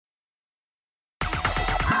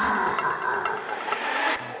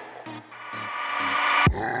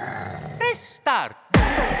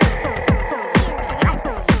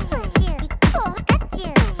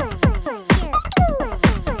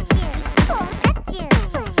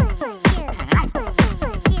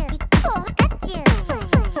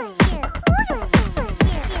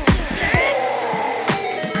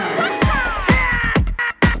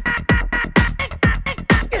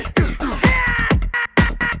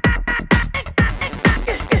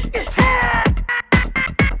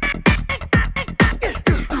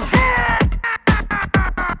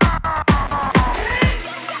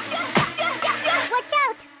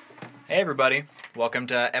everybody. Welcome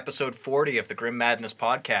to episode 40 of the Grim Madness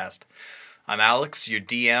podcast. I'm Alex, your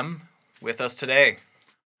DM. With us today,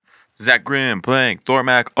 Zach Grimm playing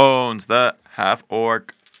Thormac owns the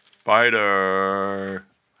half-orc fighter.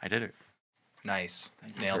 I did it. nice.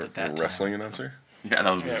 Nailed it that time. Wrestling announcer? Yeah, that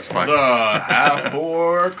was really fun. The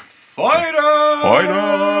half-orc fighter!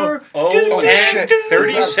 Fighter! Oh shit.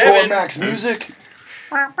 37. Max music?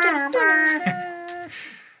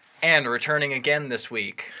 And returning again this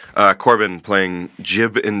week, Corbin playing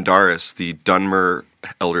Jib Indaris, the Dunmer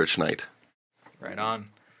Eldritch Knight. right on.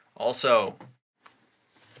 Also,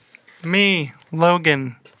 Me,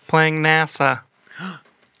 Logan, playing NASA.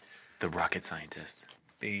 The rocket scientist.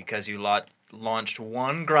 because you launched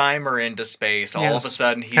one Grimer into space, all of a Yes.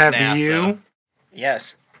 sudden he's Have NASA. you?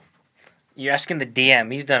 Yes. You're asking the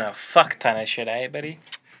DM. He's done a fuck ton of shit, eh, buddy?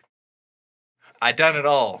 I done it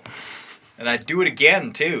all. And I'd do it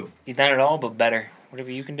again, too. He's done it all, but better. Whatever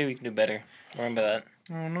you can do better. Remember that.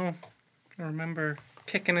 I don't know. I remember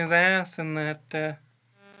kicking his ass in that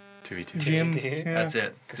 2v2. gym. Dude. Yeah. That's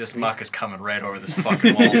it. The This sweet- muck is coming right over this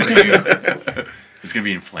fucking wall for you. It's going to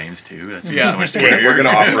be in flames, too. That's going to Yeah. be so much We're scarier. going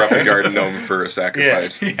to offer up a garden gnome for a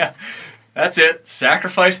sacrifice. Yeah. That's it.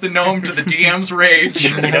 Sacrifice the gnome to the DM's rage.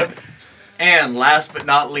 Yep. And last but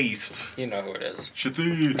not least, You know who it is.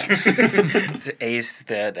 Shathid. It's Ace,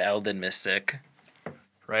 the Elden Mystic.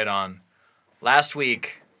 right on. Last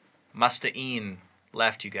week, Musta'een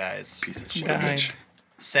left you guys. Piece of shit. Died.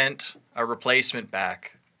 Sent a replacement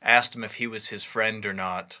back. Asked him if he was his friend or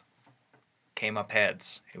not. Came up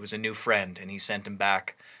heads. It was a new friend, and he sent him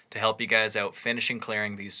back to help you guys out finishing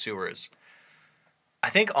clearing these sewers. I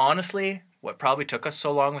think, honestly, what probably took us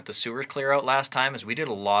so long with the sewer clear out last time is we did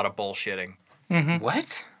a lot of bullshitting.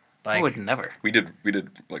 What? I Like, would never. We did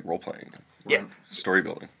like role playing. Yeah. Story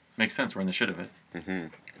building. Makes sense. We're in the shit of it.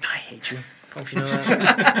 I hate you. Hope you know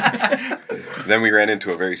that. Then we ran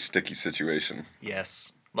into a very sticky situation.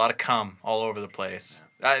 yes. A lot of cum all over the place.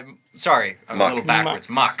 Sorry, I'm Muck. a little backwards.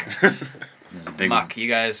 Muck. There's a big Muck. one. You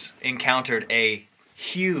guys encountered a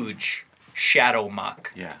huge shadow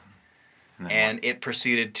muck, Yeah. then and it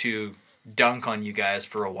proceeded to dunk on you guys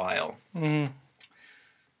for a while.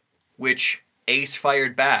 Which Ace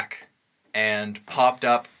fired back and popped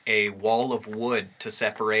up a wall of wood to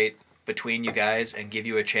separate between you guys and give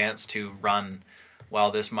you a chance to run while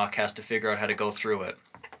this muck has to figure out how to go through it.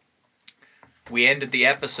 We ended the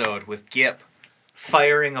episode with Gip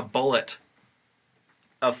firing a bullet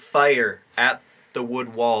of fire at the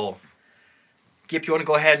wood wall. Gip, you want to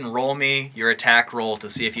go ahead and roll me your attack roll to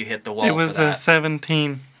see if you hit the wall It was for a that?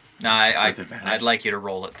 17. No, With advantage. I'd like you to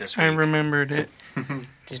roll it this week. I remembered it.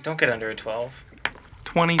 Just don't get under a 12.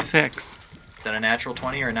 26. Is that a natural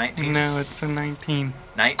 20 or a 19? No, it's a 19.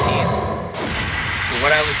 19. So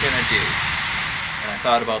what I was going to do, and I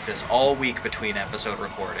thought about this all week between episode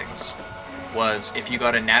recordings, was if you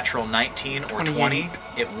got a natural 19 or 20, 28.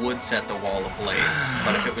 it would set the wall ablaze.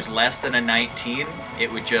 But if it was less than a 19,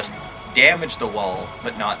 it would just damage the wall,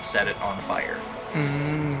 but not set it on fire.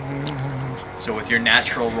 So with your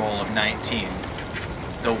natural roll of 19,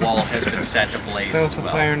 the wall has been set ablaze That was as a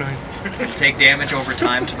well. fire noise. You'll take damage over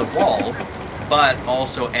time to the wall, but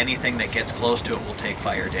also anything that gets close to it will take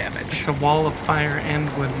fire damage. It's a wall of fire and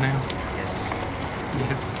wood now. Yes.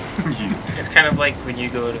 Yes. It's kind of like when you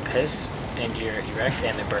go to piss and you're erect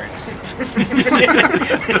and it burns.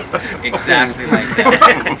 Exactly like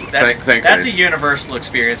that. That's, Thanks, that's Ace. a universal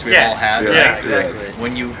experience we've Yeah. all had. Yeah. Right? exactly.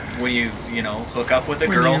 When you hook up with a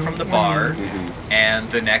When girl you- from the when bar, you- and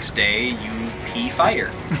the next day you pee fire.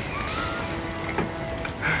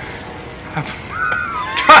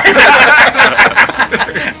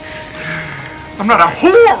 I'm not a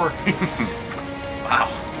whore! Wow.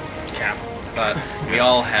 Cap. But we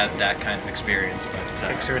all had that kind of experience. But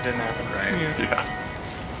Pixar didn't happen. right?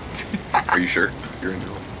 Yeah. Are you sure? You're into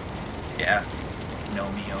it. Yeah.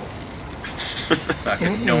 Nomeo.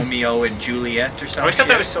 Fucking Nomeo and Juliet or I something. always thought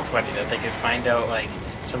that was so funny that they could find out like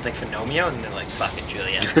something for Nomeo and they're like fucking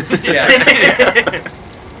Juliet. Yeah.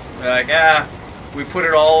 They're like, we put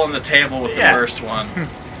it all on the table with Yeah. the first one.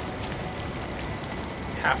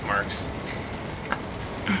 Half marks.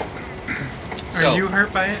 So, Are you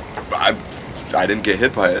hurt by it? I didn't get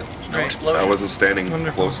hit by it. no Right. explosion? I wasn't standing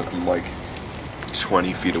Wonderful. close. I'm like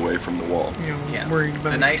 20 feet away from the wall. You know, Yeah. worried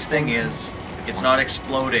about The nice thing explosions. is, it's not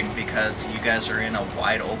exploding because you guys are in a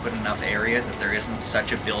wide open enough area that there isn't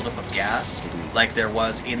such a buildup of gas like there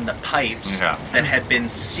was in the pipes Yeah. that had been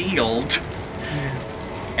sealed, Yes.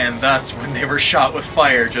 and thus when they were shot with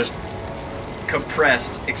fire, just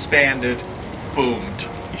compressed, expanded, boomed.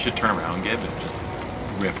 You should turn around, Gib, and just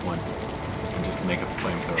rip one. and just make a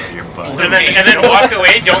flamethrower out of your butt. And then walk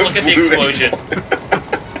away. Don't look at the explosion.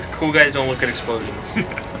 These cool guys don't look at explosions.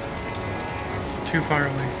 Too far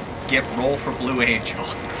away. Roll for Blue Angel.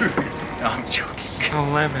 No, I'm joking.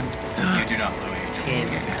 11. You do not Blue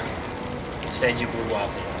Angel. Instead, you blew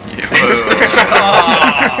up.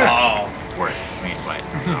 Oh. Worth made white.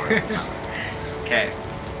 Okay.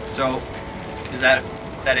 So, is that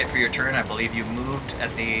it for your turn? I believe you moved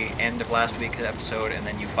at the end of last week's episode, and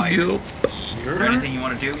then you fired. Is there anything you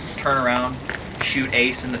want to do? Turn around, shoot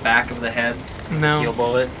Ace in the back of the head. Heal No.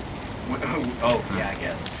 bullet. Oh, yeah, I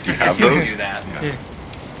guess. Do you have You can those? do that. Yeah.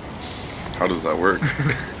 How does that work?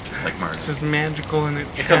 Just like murder. It's just magical and it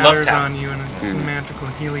It's a love shatters tap. on you and it's magical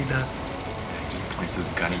healy dust. Just points his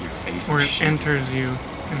gun at your face Or and it shoots enters you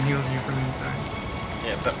and heals you from inside.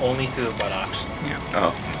 Yeah, but only through the buttocks. Yeah.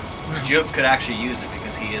 Oh, Jub could actually use it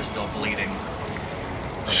because he is still bleeding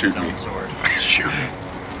from Shoot his own me. sword. shoot.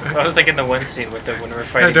 I was like in the one scene with when we're I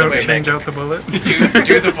fighting. don't the change mimic. out the bullet.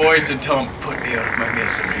 Do the voice and tell him, put me out of my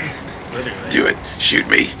misery. Literally. Do it. Shoot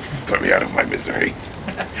me. Put me out of my misery.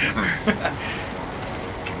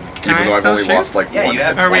 Can Even I though I've still only shoot? lost like Yeah, one. you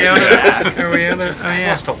have Are we one out attack. of? Are we out of? Oh I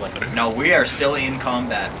yeah. lost 11. No, we are still in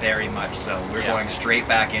combat very much so. We're Yeah. going straight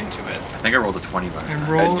back into it. I think I rolled a 20 last And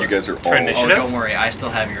time. roll. And you guys are all. For initiative. Oh, don't worry. I still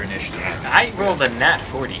have your initiative. I rolled a nat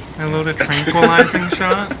 40. I load a tranquilizing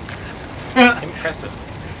shot. Impressive.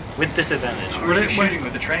 With disadvantage. What are you shooting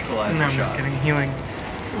with a tranquilizer No, I'm shot? just kidding. Healing.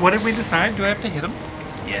 What did we decide? Do I have to hit him?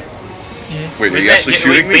 Yeah. Yeah. Wait, are Wasn't you actually it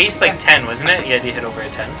was shooting me? base like 10, wasn't it? You had to hit over a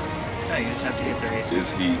 10. No, you just have to hit their AC.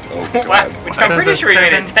 Is he? Oh What? god. I'm Does pretty a sure he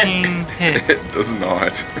made a 10. 17 hit. It does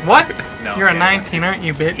not. What? No, You're a okay. 19, aren't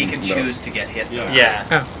you, bitch? He can choose to get hit though. Yeah.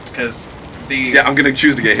 Oh. Because the Yeah, I'm gonna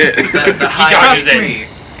choose to get hit. the high dodges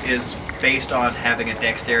AC is based on having a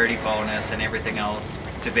dexterity bonus and everything else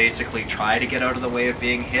to basically try to get out of the way of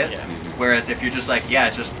being hit. Yeah. Whereas if you're just like, yeah,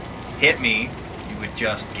 just hit me, you would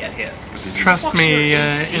just get hit. Trust What's me, your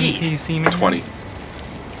AC? NPC man. 20.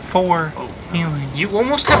 4 healing. You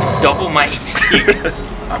almost have double my AC.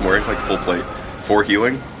 I'm wearing like full plate. 4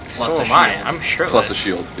 healing So a am I. shield. I'm shirtless. plus a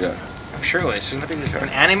shield. Yeah. I'm shirtless. There's nothing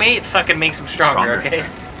to animate. It fucking makes him stronger, Stronger. okay?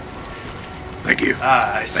 Thank you.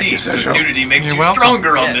 Ah, I see. you, So Sergio. nudity makes You're you welcome.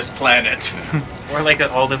 stronger on Yeah. this planet. Or like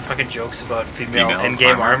all the fucking jokes about female Females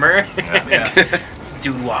in-game armor. Yeah.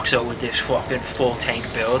 Dude walks out with this fucking full tank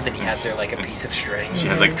build, and he has there like a piece of string. She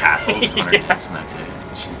has like tassels on her Yeah. hips and that's it.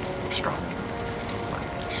 She's strong.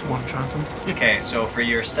 Just one shot him. Okay, so for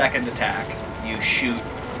your second attack, you shoot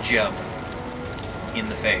Jub in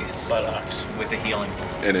the face Buttocks. with a healing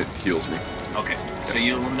bolt. And it heals me. Okay, so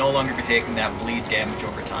you'll no longer be taking that bleed damage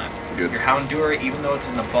over time. Good. Your Houndour, even though it's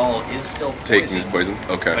in the ball, is still Taking poisoned, poison?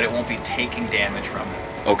 Okay. but it won't be taking damage from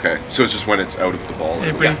it. Okay. So it's just when it's out of the ball.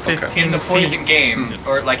 Every Yeah, 15 In the poison feet. game,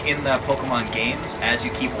 or like in the Pokemon games, as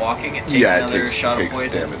you keep walking, it takes Yeah, it another takes- shot of takes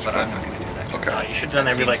poison. damage But from I'm not going to do that. 'cause Okay. You should have done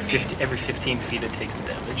that every like seems mean. 50, every 15 feet it takes the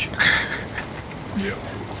damage. Yeah.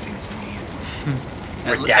 It seems mean.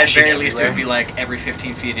 We're At dashing very least, it would everywhere. be like every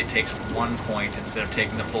 15 feet it takes 1 point instead of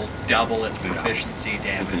taking the full double its proficiency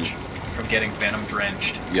damage from getting venom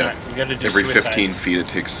drenched. Yeah. You gotta do Every 15 suicides. feet it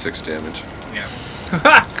takes 6 damage. Yeah.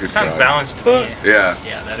 Good Sounds God. balanced to me. Yeah.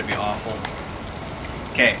 Yeah, that'd be awful.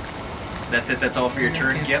 Okay. That's it. That's all for your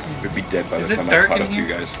turn, Gip? We'd be dead by Is the it time dark I caught in up to you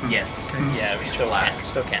here? guys. Yes. Yeah, we still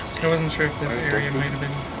can't see. I wasn't sure if this area might have been.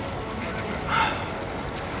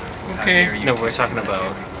 How Okay. dare you No, two we're say talking that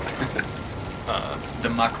about too. The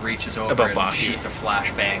muck reaches over About and Baki. shoots a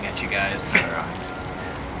flashbang at you guys. Her eyes.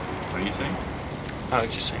 What are you saying? I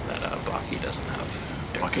was just saying that Baki doesn't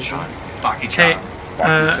have. Bucket shot. Baki Okay. Chan.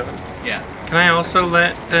 Yeah. Can I also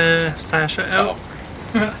let Sasha out?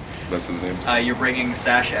 That's his name. You're bringing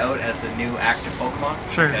Sasha out as the new active Pokemon.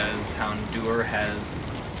 Sure. Because Houndour has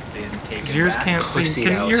been taken Because yours back. can't Pussy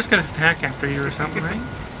see. out. Yours can attack after you or something, right?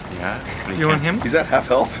 Yeah. But You want can't- him? He's at half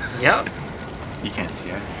health. Yep. You can't see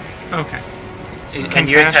it. Okay. And Can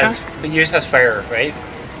yours Sasha? but yours has fire, right?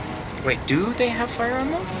 Wait, do they have fire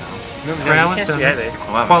on them? No, you Growlithe can't see doesn't. either.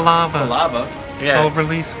 Quilava. Lava. Yeah. Oh,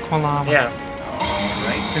 release Quilava. Yeah.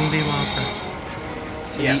 Right. Cindy Lava.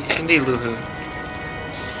 Cindy Luhu.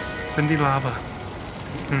 Cindy Lava.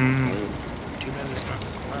 Hmm. Too bad it's not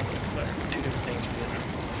lava, it's fire. Two different things.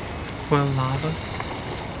 Quilava.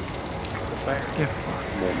 Fire. Yeah,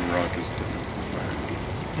 fuck. Molten rock is different from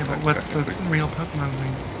fire. Yeah, but what's the real Pokemon's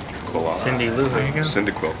name? Quilava. Cindy There you Luhu. go.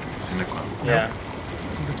 Cyndaquil. Cyndaquil. Yeah.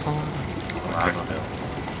 Is it Quilava?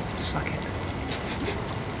 Lava. Suck it.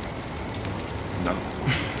 No.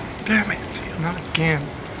 Damn it. Not again.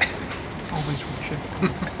 Always reach it.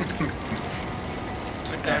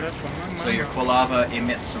 So your Quilava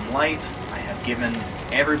emits some light. I have given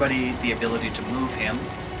everybody the ability to move him.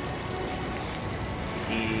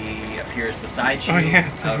 He appears beside you Oh, yeah,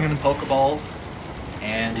 it's out of him. the Pokeball,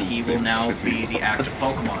 and he will now be the active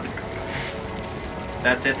Pokemon.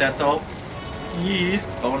 That's it, that's all. Yes.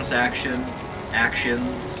 Bonus action,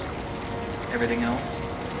 actions, everything else.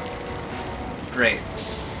 Great.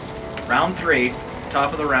 Round 3,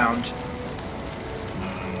 top of the round.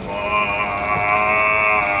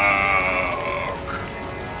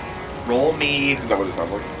 Roll me, Is that what it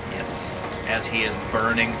sounds like? yes, as he is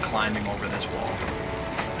burning, climbing over this wall.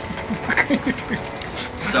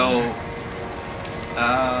 So,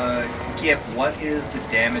 Gip, what is the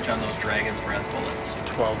damage on those Dragon's Breath bullets?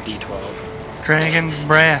 12d12. Dragon's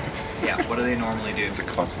breath. Yeah, what do they normally do? It's a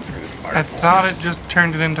concentrated fire. I thought it just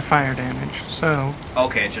turned it into fire damage. So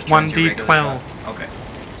Okay, it just turns your regular 1d12. shot. Okay.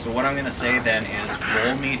 So what I'm going to say then is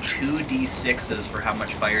roll me 2d6s for how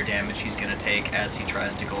much fire damage he's going to take as he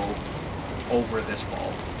tries to go over this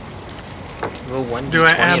wall. Roll 1d20 do I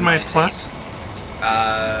add and my minus plus?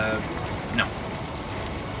 No.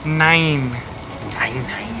 9. 9.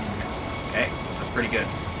 Okay, that's pretty good.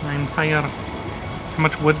 9 fire. How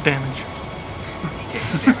much wood damage? He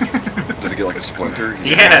takes no damage. Does it get like a splinter?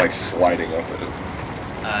 He's Yeah. kind of like sliding up it.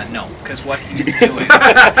 No, because what he's doing,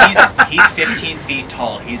 he's 15 feet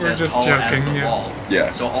tall. He's We're as just tall as joking, the yeah. wall.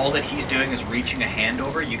 Yeah. So all that he's doing is reaching a hand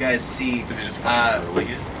over. You guys see, Is he just fucking hurling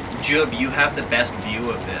it? Jub, you have the best view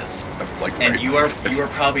of this. Like And right you are in front of you are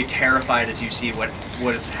probably terrified as you see what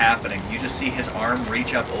is happening. You just see his arm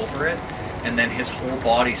reach up over it, and then his whole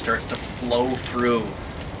body starts to flow through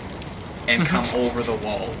and come over the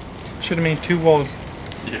wall. Should have made 2 walls.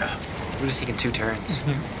 Yeah. We're just taking 2 turns.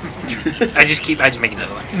 I just make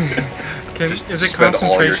another one. Just Is it spend all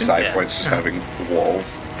your concentration? side Yeah. points just having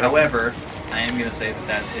walls. However, I am going to say that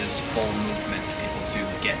that's his full movement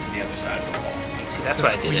able to get to the other side of the wall. See, that's why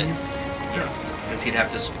I did it. Squeeze? Yes, because he'd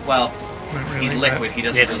have to. Well, Not really, he's but- liquid. He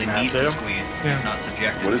doesn't Yeah, really doesn't need have to to. squeeze. Yeah. He's not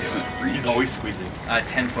subjected What is to his it. reach? He's always squeezing.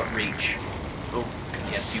 10-foot reach. Oh.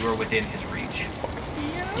 Yes, you are within his reach.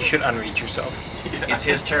 You should unreach yourself. It's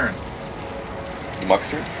his turn.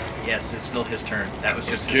 Muckster? Yes, it's still his turn. That was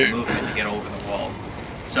just his movement to get over the wall.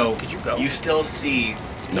 So Did you go? You still see,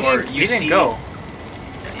 No, or you you didn't see. go.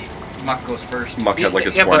 Muck goes first. Muck had like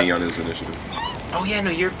a Yeah, 20 but- on his initiative. Oh yeah,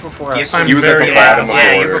 no, you're before Yes, us. I'm He was at very the bad. bottom of Yeah,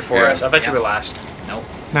 the you're order. before us. I thought you Yeah. were last. Nope.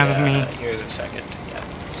 That was me. You're the second. Yeah.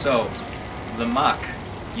 So, the muck,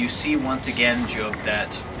 you see once again, Job,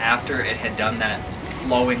 that after it had done that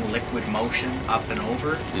flowing liquid motion up and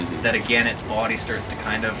over, Mhm. that again its body starts to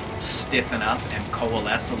kind of stiffen up and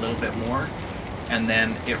coalesce a little bit more, and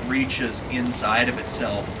then it reaches inside of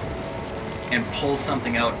itself and pulls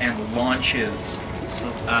something out and launches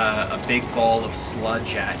a big ball of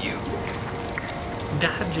sludge at you.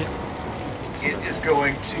 Dodge it. It is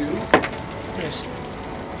going to, Yes.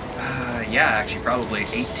 yeah, actually probably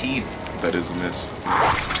 18. That is a miss.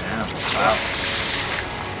 Damn, wow.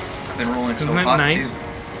 I've been rolling so Isn't it hot nice?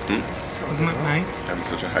 too. Isn't it nice? Having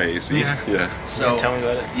such a high AC. Yeah. Yeah. So Tell me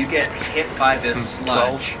about it. you get hit by this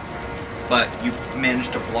sludge, but you manage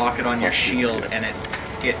to block it on your Block it, shield, yeah. and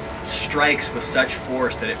it strikes with such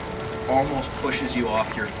force that it almost pushes you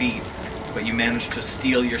off your feet. But you manage to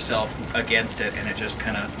steel yourself against it, and it just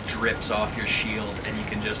kind of drips off your shield, and you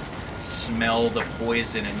can just smell the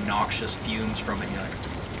poison and noxious fumes from it. And you're like,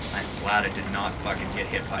 I'm glad I did not fucking get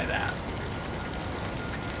hit by that.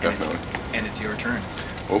 And it's, Definitely. and it's your turn.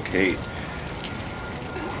 Okay.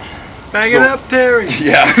 Bag So- it up, Terry.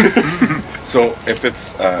 Yeah. So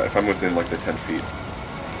if I'm within like the 10 feet,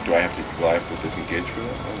 will I have to disengage for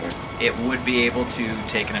that? Oh, no. It would be able to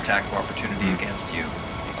take an attack of opportunity against you.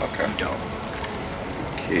 Okay. You don't.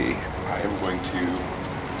 Okay. I am going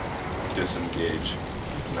to disengage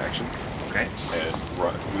as an action Okay. and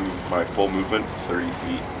move my full movement 30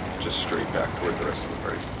 feet just straight back toward the rest of the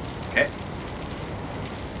party. Okay.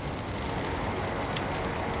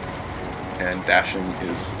 And dashing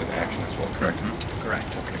is an action as well, correct? Correct.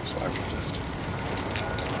 Okay, so I will just.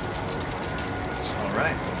 All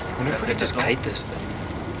right. I wonder if That's we it, could just that's all. kite this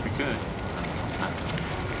thing. We could.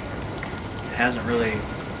 It hasn't really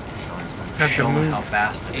Have to shown move. how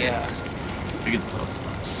fast it is. Yeah. We could slow.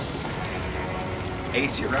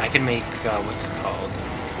 Ace, you're I right. can make what's it called?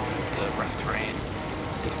 The rough terrain,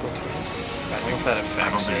 difficult terrain. I don't know if that I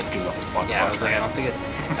don't affects think it. it gives a fuck. Yeah, I was like, I don't think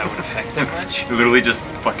that would affect that much. You literally just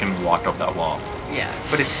fucking walked up that wall. Yeah,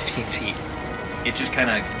 but it's 15 feet. It just kind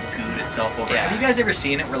of gooed itself over. Yeah. Have you guys ever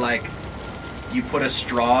seen it where, like, you put a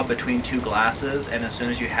straw between two glasses, and as soon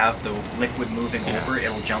as you have the liquid moving Yeah. over,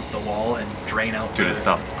 it'll jump the wall and drain out Do it the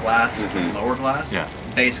itself. glass to Mhm. the lower glass? Yeah.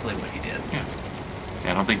 Basically what he did. Yeah.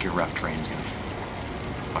 Yeah, I don't think your rough terrain's gonna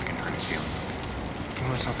fucking hurt his feelings.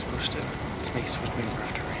 No, it's not supposed to. It's supposed to be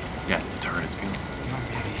rough terrain. Yeah, to hurt his feelings. Not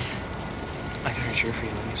maybe. I can hurt your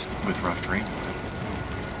feelings. With rough terrain.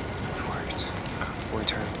 With words.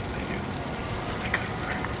 Words hurt. They do. They could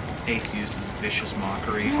hurt. Ace uses vicious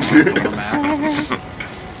mockery on Thormac.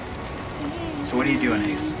 So what are you doing,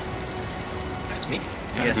 Ace? That's me.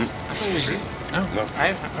 Yeah. Yes. That's what you see. No. No.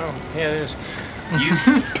 Yeah, it is. You,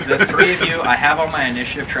 the three of you, I have on my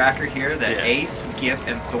initiative tracker here that Yeah. Ace, Gip,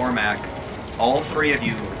 and Thormac, all three of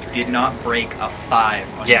you did not break a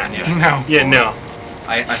 5 on Yeah. your initiative. No. Yeah, no.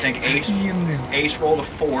 I think Ace rolled a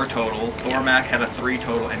 4 total, Thormac had a 3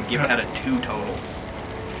 total, and Gip had a 2 total.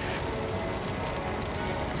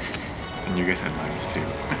 And you guys had -2.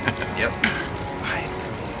 Yep.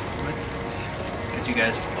 Because you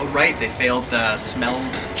guys, oh right, they failed the smell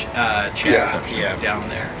check Yeah. down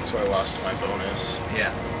there. So I lost my bonus.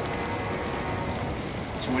 Yeah.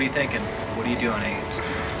 So what are you thinking? What are you doing, Ace?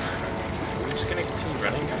 We're just gonna continue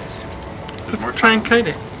running, guys. Let's try and kite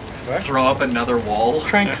it. What? Throw up another wall? Let's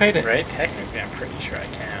try and kite it. Right? Technically, I'm pretty sure I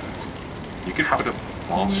can. You could put a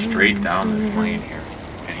wall straight down this lane here,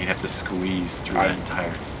 and he'd have to squeeze through the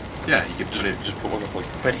entire. Yeah, you could Just put one up like.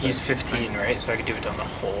 But he's 15, right? So I could do it down the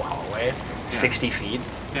whole hallway. 60 feet.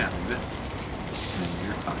 Yeah, like this. And then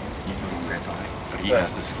you're fine. You can go right by. But he Right.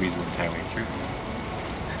 has to squeeze the entire way through.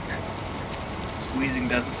 Squeezing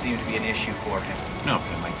doesn't seem to be an issue for him. No,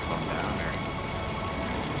 but it might slow him down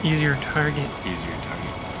or Easier target. easier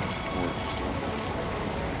target.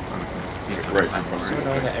 He's Okay, still right, behind you're us. So fine.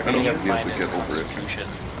 knowing that I everything don't of think mine we is get over it. constitution.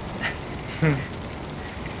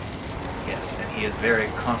 Yes, and he is very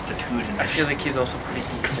constituted. I feel like he's also pretty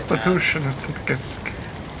decent. Constitution is the kisk.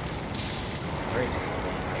 Where is he?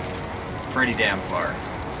 pretty damn far.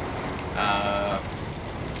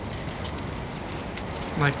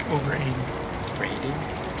 Like over 80. For 80?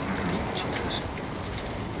 Jesus.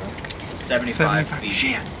 75 75. feet.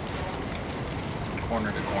 Shit.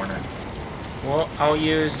 Corner to corner. Well, I'll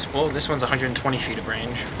use. Well, this one's 120 feet of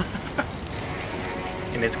range.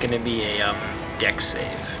 And it's gonna be a dex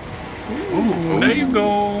save. Ooh, there you go.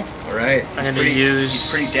 All right. I'm gonna use.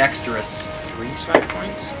 He's pretty dexterous. 3 side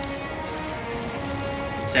points.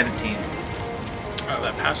 17. Oh,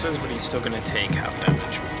 that passes, but he's still gonna take half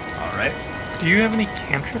damage. All right. Do you have any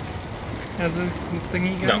cantrips as a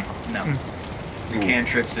thingy guy? No. No. The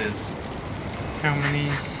cantrips is How many?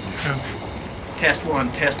 Oh, test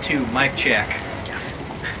 1, test 2, mic check.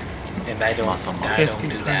 And I don't. Muscle, muscle. I testing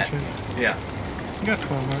don't do that. punches. Yeah. You got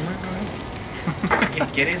 12 armor, go ahead. Yeah,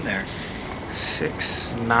 get in there.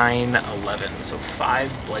 6, 9, 11. So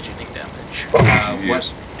 5 bludgeoning damage.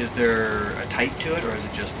 What is there a type to it, or is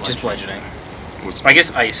it just bludgeoning? Just bludgeoning. What's I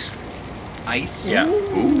guess ice. Ice. Yeah.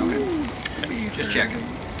 Okay. Just checking.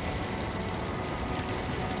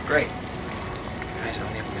 Great. Guys, I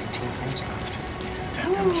only have 19 points left.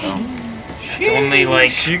 So, It's only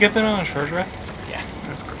like. Do you get that on a short rest? Yeah.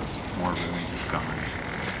 That's gross. more ruins have gone.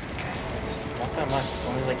 Guys, that's not that much. It's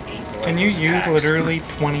only like 8 more. Can you of those use attacks. literally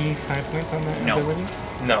 20 side points on that No. ability?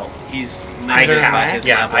 No. He's I limited can- by his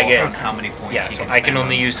yeah, level I get- on how many points Yeah, he so can I can spend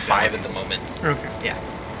only on use 5 at the abilities. moment. Okay. Yeah.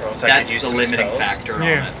 Or else I could That's use the some limiting spells. factor on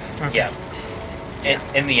Yeah. it. Okay. Yeah.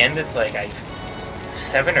 In the end, it's like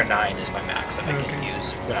 7 or 9 is my max that I can Okay.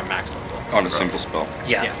 use when I'm max level. on a single spell?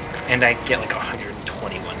 Yeah. Yeah. And I get like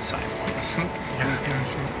 121 side points Yeah, no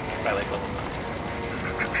shit. by like level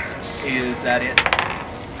 9. Is that it?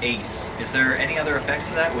 Ace. Is there any other effects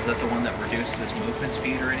to that? Was that the one that reduces his movement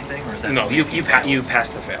speed or anything, or is that No, only you if he you fails?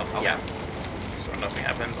 pass the fail. Okay. Yeah. So nothing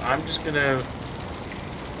happens. I'm just gonna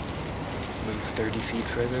move 30 feet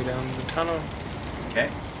further down the tunnel. Okay.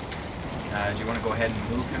 Do you want to go ahead and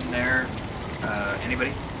move him there?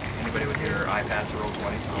 Anybody? Anybody with your iPads roll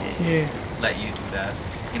 20? Yeah. Let you do that.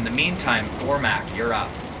 In the meantime, Thormac, you're up.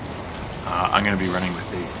 I'm gonna be running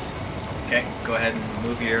with Ace. Okay. Go ahead and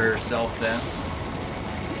move yourself then.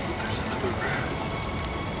 There's another rat.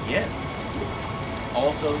 Yes.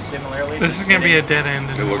 Also, similarly. This is gonna be a dead end,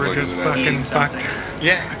 and It looked we're like it just was an fucking eating fucked. something.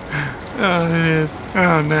 Yeah. Oh, it is.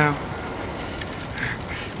 Oh no.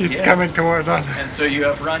 He's Yes. coming towards us. And so you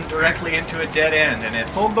have run directly into a dead end, and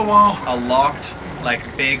it's Hold the wall. a locked,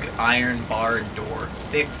 like, big iron barred door.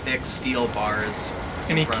 Thick steel bars.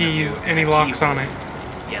 in Any front of keys? you, and Any a locks key. on it?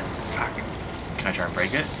 Yes. Can I try and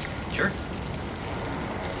break it? Sure.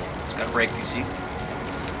 It's got a break DC.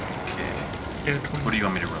 Okay. Get a 20. What do you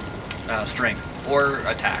want me to roll? Strength. Or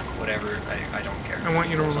attack. Whatever. I don't care. I want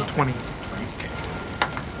you to roll a 20. 20? Okay.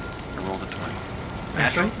 I rolled a 20.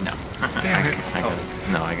 Natural? No. Damn it. I got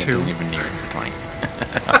no, I got Two. didn't even near 20.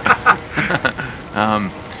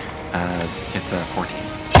 It's a 14.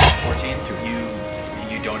 14.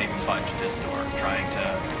 You don't even budge this door, trying to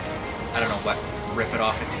I don't know what, rip it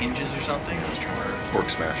off its hinges or something? Or, Orc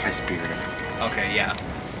smash. I speared him. okay, yeah.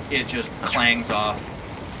 It just clangs off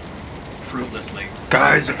fruitlessly.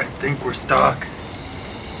 Guys, I think we're stuck.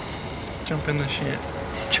 Jump in the shit.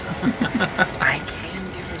 I can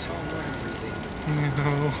do this all morning,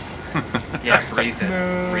 No. Yeah, breathe it.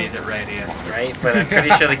 No. Breathe it right in. right? But I'm pretty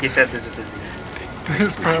sure, like you said, there's a disease.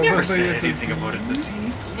 There's I probably never said a anything disease. about a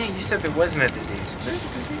disease. Yeah, you said there wasn't a disease. There's a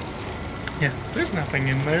disease. Yeah, there's nothing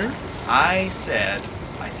in there. I said,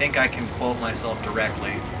 I think I can quote myself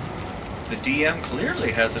directly. The DM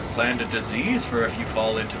clearly hasn't planned a disease for if you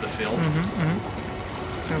fall into the filth.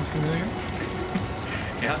 Sounds familiar.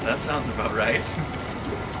 Yeah, that sounds about right.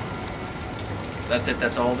 That's it,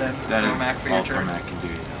 that's all then? That is Cormac for your all turn? Cormac can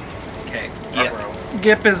do. Okay. Yeah. Yep.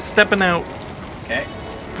 Gip is stepping out. Okay.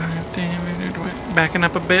 Backing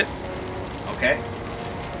up a bit. Okay.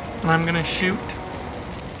 And I'm gonna shoot.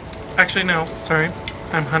 Actually, no. Sorry.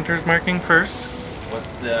 I'm hunter's marking first.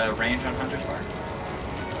 What's the range on Hunter's Mark?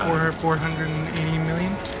 For 480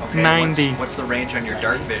 million. Okay, 90. What's the range on your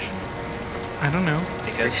dark vision? I don't know.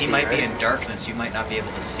 Because 60, he might be right? in darkness, you might not be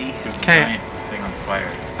able to see him. There's a 'Kay. giant thing on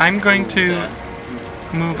fire. I'm going to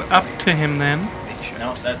move up to him then.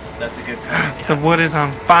 No, that's a good point. The wood is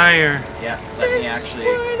on fire. Yeah, let me actually. I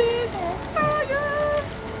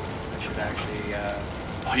should actually.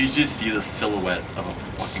 Oh, you just see the silhouette of a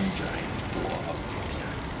fucking giant blob.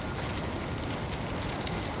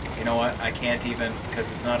 You know what? I can't even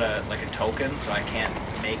because it's not a token, so I can't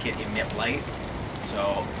make it emit light.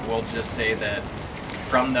 So we'll just say that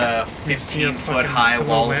from the You see a 15-foot fucking high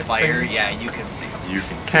wall of silhouette fire, thing? yeah, you can see. You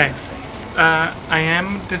can see 'Kay. this thing. I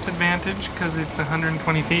am disadvantaged because it's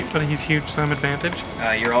 120 feet, but he's huge, so I'm advantage.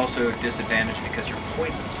 You're also disadvantaged because you're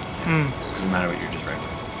poisoned. Doesn't matter what you're just right.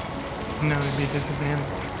 No, it'd be disadvantage.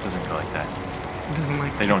 Doesn't go like that. It doesn't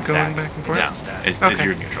like They don't going stack. back and forth. No, Stack. it's Okay.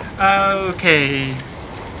 you're neutral. Okay.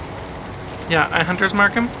 Yeah, I hunter's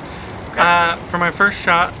mark him. For my first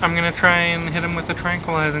shot, I'm gonna try and hit him with a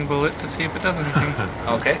tranquilizing bullet to see if it does anything.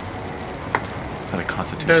 Okay. Is that a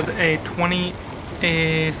constitution? Does a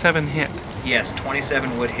 27 hit? Yes,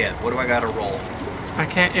 27 would hit. What do I got to roll? I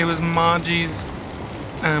can't. It was Maji's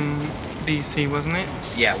DC, wasn't it?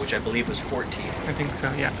 Yeah, which I believe was 14. I think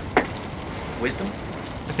so. Yeah. Wisdom?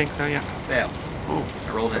 I think so. Yeah. Fail. Ooh.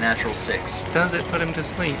 I rolled a natural 6. Does it put him to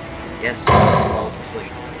sleep? Yes, he falls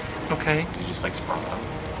asleep. Okay. Is he just like sprung up?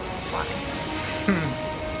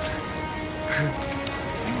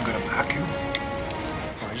 You got a vacuum?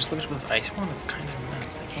 Oh, I just looked at this ice one. It's kind of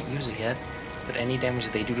nuts. I can't use it yet. But any damage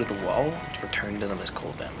they do to the wall for turn doesn't miss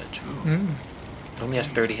cold damage. It only has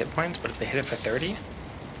 30 hit points, but if they hit it for 30, they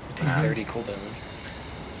take 30 cold damage.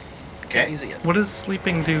 Can't use it yet. What does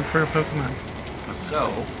sleeping do for a Pokemon?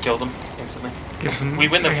 So, Kills him instantly. Gives them- We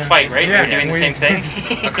win the yeah. fight, right? Yeah, We're doing the we- same thing.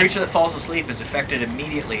 a creature that falls asleep is affected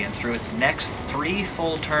immediately and through its next 3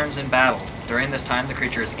 full turns in battle. During this time, the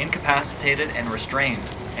creature is incapacitated and restrained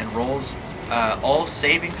and rolls all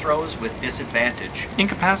saving throws with disadvantage.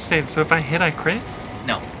 Incapacitated. So if I hit, I crit.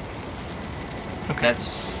 No, Okay.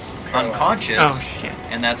 that's unconscious. Oh shit.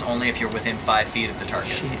 And that's only if you're within 5 feet of the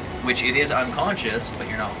target. Shit. Which it is unconscious, but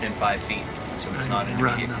you're not within 5 feet. So it's not an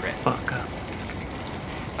Run immediate the crit. fuck up.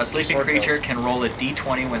 A sleeping Sword creature can roll a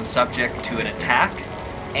d20 when subject to an attack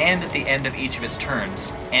and at the end of each of its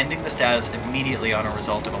turns, ending the status immediately on a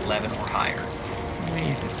result of 11 or higher.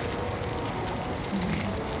 Wait.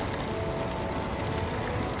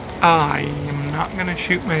 I am not gonna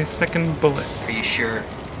shoot my second bullet, Are you sure?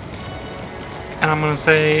 and I'm gonna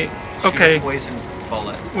say, Shoot okay, a poison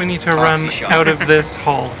bullet. we need to Toxie run shot. out of this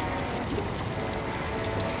hall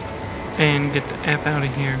and get the F out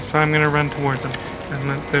of here. So I'm gonna run towards them.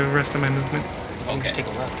 That's the rest of my movement. You can just take a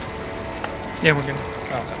left. Yeah, we're gonna.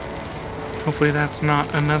 Oh, okay. Hopefully that's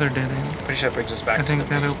not another dead end. Pretty sure it brings us back I to think the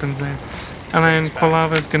that main. opens there. And then Brings us back.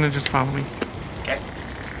 Quilava's gonna just follow me. Okay.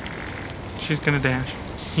 She's gonna dash.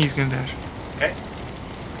 He's gonna dash. Okay.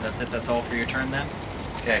 That's it. That's all for your turn then?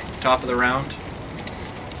 Okay. Top of the round.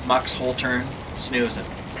 Muck's whole turn, snoozing.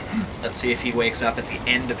 Let's see if he wakes up at the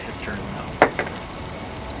end of his turn now.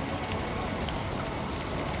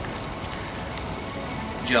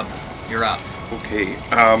 Jump. You're up. Okay.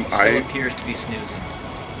 Still appears to be snoozing.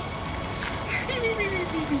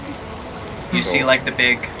 You see like the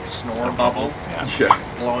big snore bubble Yeah.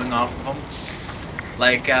 blowing off of him?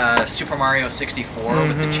 Like Super Mario 64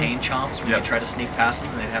 with the chain chomps when you Yep. try to sneak past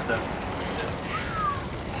them, they'd have the...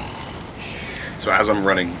 So as I'm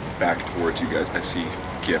running back towards you guys, I see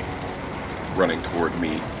Gip running toward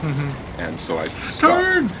me, and so I stop.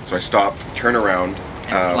 Turn! So I stop, turn around,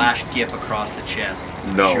 and slash Gip across the chest.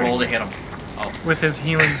 No. Roll to hit him. Oh, With his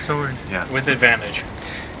healing sword. Yeah. With advantage.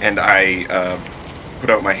 And I put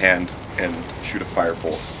out my hand and shoot a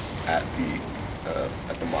firebolt at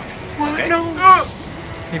the mock. Okay.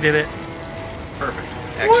 You did it. Perfect.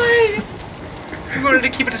 Excellent. We wanted to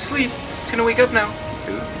keep it asleep. It's gonna wake up now.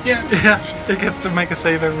 Yeah. Yeah, it gets to make a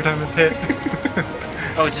save every time it's hit.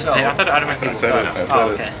 Oh, it's just So- I thought it automatically I said got it, up. I said Oh,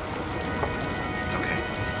 it. okay. It's okay.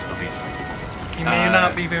 It's still be asleep. You may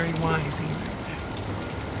not be very wise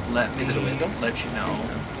either. Let me Is it a wisdom? let you know.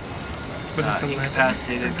 But it's 11.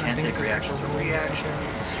 Incapacitated, I can't think take it's reactions or actually-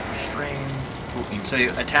 reactions, restrained. So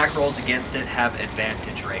your attack rolls against it have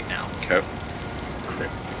advantage right now. Okay.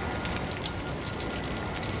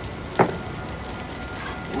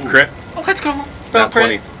 Crit. Oh, let's go. Spell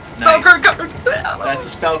 20. Nice. That's a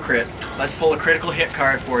spell crit. Let's pull a critical hit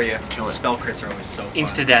card for you. Kill it. Spell crits are always so fun.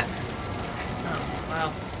 Insta death.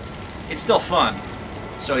 Well, it's still fun.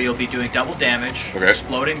 So you'll be doing double damage, Okay.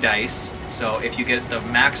 exploding dice. So if you get the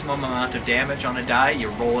maximum amount of damage on a die, you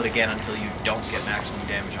roll it again until you don't get maximum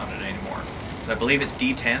damage on it anymore. I believe it's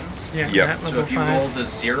D10s. Yeah, Yep. at So level if you 5. roll the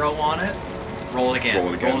 0 on it, roll it again.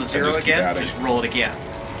 Roll it again, Roll the and 0 just keep again, adding. just roll it again.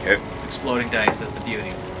 Okay. It's exploding dice, that's the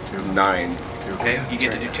beauty. 9. Okay, you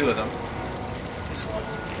get to do 2 of them. This one.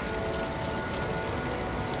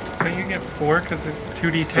 Don't you get 4 because it's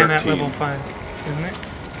 2d10 at 13. level 5, isn't it?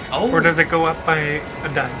 Oh, Or does it go up by a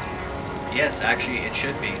dice? yes, actually it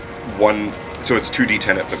should be. 1. So it's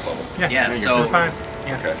 2d10 at 5th level. Yeah, you're so- 5.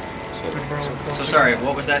 Okay. So sorry,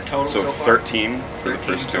 what was that total So so far? 13 for the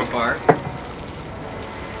 13 first so two. far.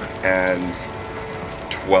 And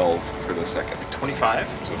 12 for the second. 25.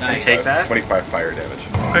 So Nice. Take that. 25 fire damage.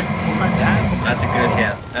 Okay, so 5. That's a good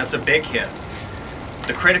hit. That's a big hit.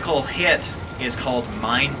 The critical hit is called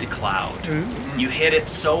Mind Cloud. Ooh. You hit it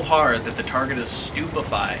so hard that the target is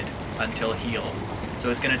stupefied until healed. So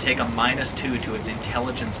it's going to take a -2 to its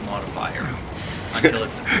intelligence modifier until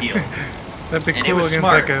it's healed. That'd be And it cool was against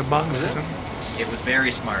smart. like a boss Was or it? something. It was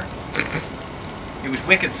very smart. It was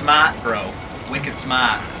wicked smart, bro. Wicked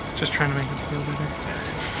smart. Just trying to make us feel better.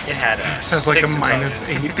 It had a Has like 6 a minus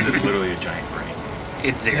intelligence. 8. It's literally a giant brain.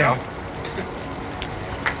 It's 0.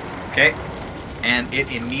 Okay? And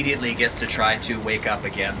it immediately gets to try to wake up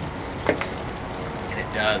again. And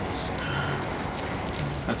it does.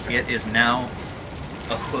 That's fair. It is now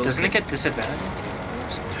awoken. Doesn't it get disadvantage? on saving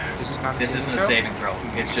throws? Is this not a This saving isn't a throw? saving throw.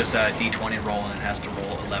 It's just a d20 roll and it has to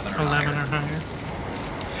roll 11 or 11 higher. or higher.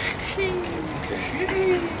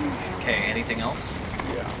 Okay, anything else?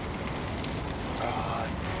 Yeah.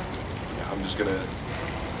 I'm just gonna.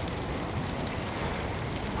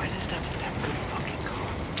 Why does that have good fucking call?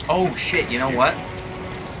 Oh shit, you know what?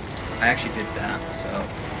 I actually did that, so.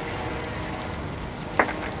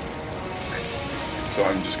 So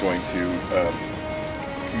I'm just going to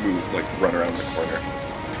move, like run around the corner,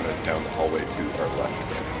 kind of down the hallway to our left.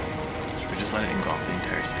 There. Should we just let it engulf the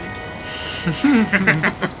entire city?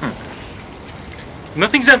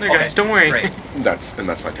 Nothing's down there, Okay, guys. Don't worry. Great. That's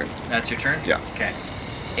my turn. That's your turn? Yeah. Okay.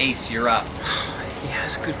 Ace, you're up. He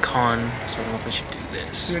has good con, so I don't know if I should do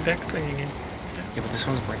this. Do a dex thing again. Yeah, but this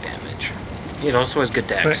one's more damage. It also has good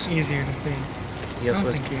But dex. easier to see. He also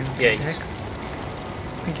I has. don't think he has Yeah, good he's. dex.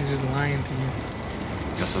 I think he's just lying to you.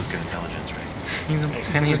 He also has good intelligence,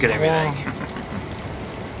 right? And He's good at claw. everything.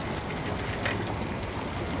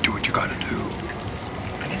 Do what you gotta do.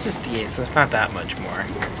 I guess it's D8, so it's not that much more.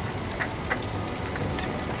 Let's go to.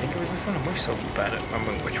 I think it was this one. I'm so bad at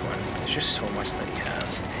remembering which one. There's just so much that he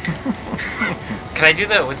has. Can I do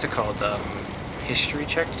the what's it called? History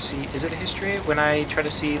check to see. Is it a history when I try to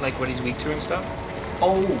see like what he's weak to and stuff?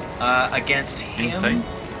 Oh, against him? Insight?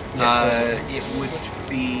 It would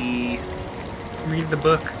be. Read the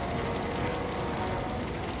book.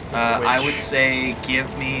 I Which- would say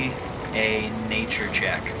give me a nature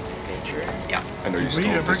check. Nature. Yeah. And are you Did still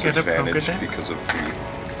we ever get a disadvantaged Pokedex? because of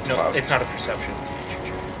the No, cloud? it's not a perception. It's a nature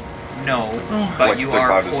check. No, Oh. but Like you the are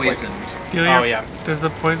cloud is like- poisoned. Delia, Oh, yeah. Does the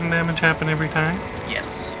poison damage happen every time?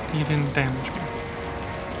 Yes. You didn't damage me.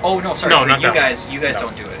 Oh no, sorry. No, for not you that guys. You guys No.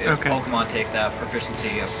 don't do it. It's Okay. Pokemon take the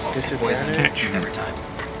proficiency of poison Disadvantage? every time.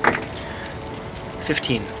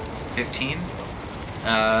 15. 15.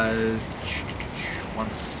 1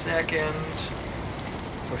 second.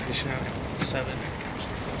 Proficient at 7.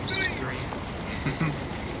 This is 3.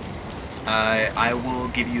 I will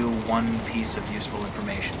give you one piece of useful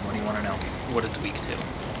information. What do you want to know? What it's weak to.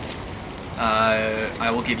 I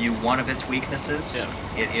will give you one of its weaknesses.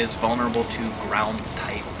 Yeah. It is vulnerable to ground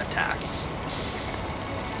type attacks.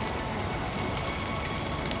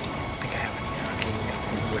 I think I have any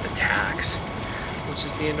fucking wood attacks. Which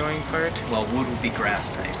is the annoying part. Well, wood would be grass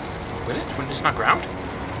type. Would it? When it's not ground?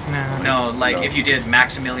 No. No, like No. if you did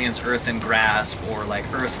Maximilian's Earth and Grass, or like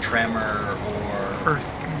Earth Tremor, or Earth.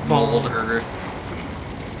 mold, earth,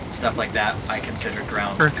 stuff like that, I consider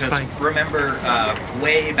ground. Earth Because spike. remember,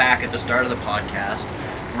 way back at the start of the podcast,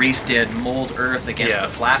 Reese did mold earth against Yeah.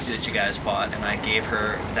 the Flaffy that you guys fought, and I gave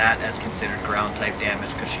her that as considered ground type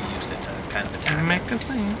damage because she used it to kind of attack. Make a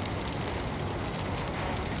sense.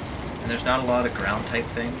 And there's not a lot of ground type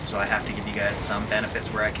things, so I have to give you guys some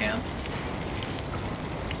benefits where I can.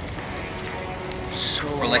 So,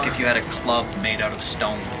 Or like if you had a club made out of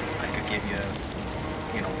stone, I could give you,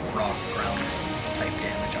 rock ground type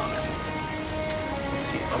damage on it. let's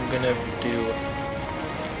see if I'm gonna do.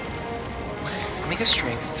 I'll make a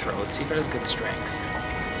strength throw. Let's see if it has good strength.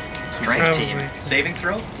 Strength 15. saving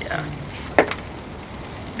throw, Yeah.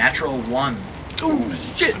 natural 1. Oh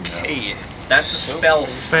shit! So no. Okay. That's a spell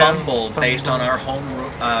Spell fumble based on fumble. our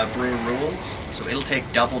home brew rules, so it'll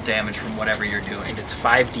take double damage from whatever you're doing. And it's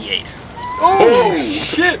 5d8. Oh!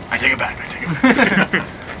 Shit! I take it back.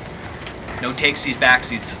 No takesies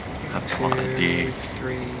backsies. That's a lot of dates.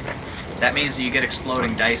 3. That means that you get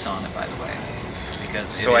exploding dice on it, by the way. Because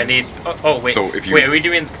So it I need. is- Wait. So if you- Wait, are we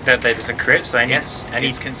doing that is a crit? So I need. Yes, I need.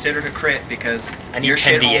 it's considered a crit because I need your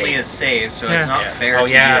shit 10d8. only is saved, so Yeah. it's not Yeah. fair Oh,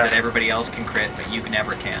 to yeah. you that everybody else can crit, but you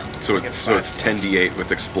never can. So Like it's it's 10d8 with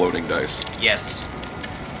exploding dice. Yes.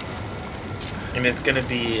 And it's gonna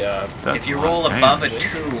be. That's If you a lot roll of above a damage.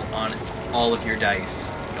 2 on all of your dice,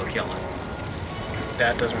 you'll kill it.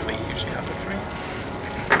 That doesn't really usually happen for me.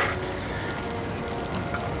 One's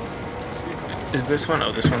called. Is this one?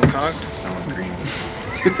 Oh, this one's cogged. That one green.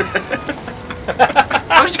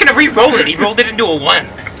 I was just gonna re-roll it. He rolled it into a 1.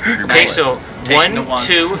 Okay, Nice. so Taking the 1, one.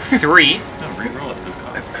 2, 3, No, re-roll it. This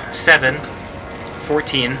card. 7,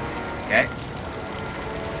 14. Okay?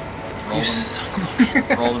 Roll You them,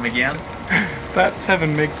 suck. roll them again. That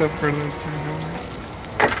 7 makes up for those 3 numbers.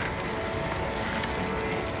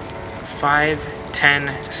 5,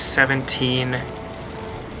 10, 17,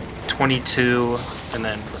 22, and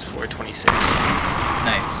then plus 4, 26.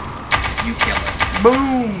 Nice. You kill it.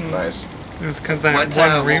 Boom! Nice. It was because that What,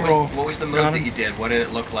 one what reroll. was the move got that him. you did? What did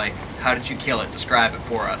it look like? How did you kill it? Describe it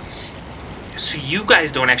for us. So you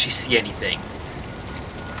guys don't actually see anything.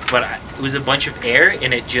 But it was a bunch of air,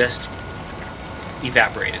 and it just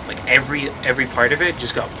evaporated. Like every part of it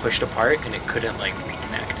just got pushed apart, and it couldn't like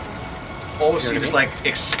reconnect. Oh, You so know you what I just mean? like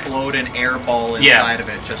explode an air ball Yeah. inside of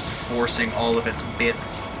it, just forcing all of its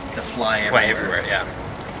bits to fly Fly everywhere. everywhere,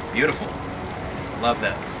 yeah. Beautiful. Love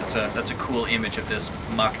that. That's a cool image of this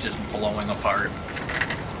muck just blowing apart.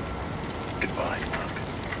 Goodbye, Mark.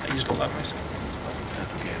 I used a lot of my seconds, but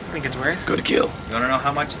That's okay. I think it's worth. Good kill. You want to know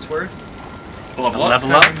how much it's worth? Level up.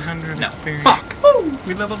 700 No. experience. Fuck!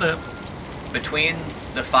 We leveled up. Between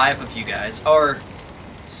the 5 of you guys, or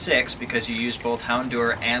 6 because you used both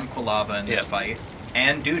Houndour and Quilava in this Yep. fight,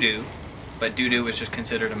 and Doodoo, but Doodoo was just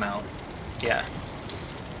considered a mount. Yeah.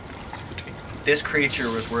 It's between. This creature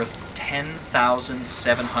was worth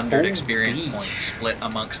 10,700 Holy. experience points split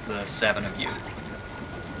amongst the 7 of you.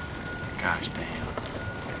 Gosh damn.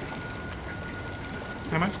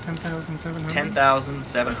 How much? 10,700?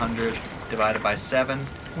 10,700 divided by 7.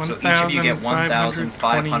 So each of you get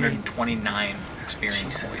 1,529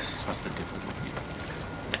 experience points. Jesus. Plus the difficulty.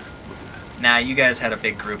 Now, you guys had a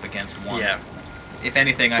big group against one. Yeah. If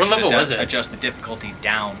anything, I What should level was it? adjust the difficulty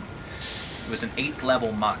down. It was an 8th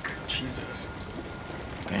level muck. Jesus.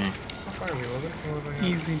 Dang. How far are we moving?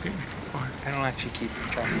 Easy to. I don't actually keep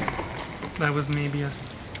track of it. That was maybe a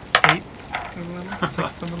 8th level?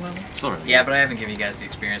 6th of the level? Still really Yeah, but I haven't given you guys the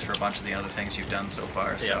experience for a bunch of the other things you've done so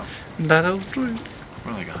far. So Yeah. That is true.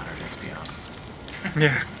 We're like 100 XP off.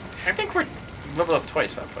 Yeah. I think we're leveled up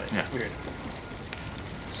twice that fight. Yeah. Weird.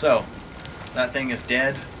 So, that thing is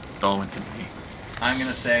dead. It all went to me. I'm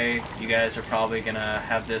gonna say you guys are probably gonna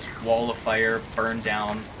have this wall of fire burn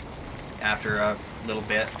down after a little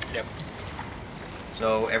bit. Yep.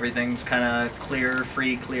 So everything's kind of clear,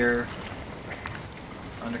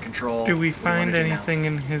 under control. Do we What do you wanna find do now? anything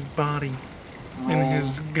in his body? In Roll-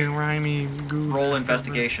 his grimy goo? Roll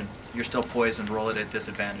investigation. You're still poisoned. Roll it at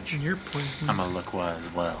disadvantage. You're poisoned. I'm a Lacroix as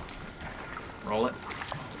well. Roll it.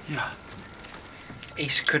 Yeah.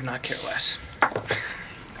 Ace could not care less.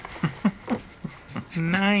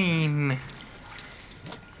 9.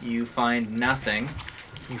 You find nothing.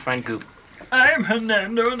 You find goop. I'm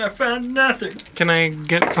Hernando and I found nothing. Can I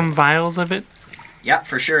get some vials of it? Yeah,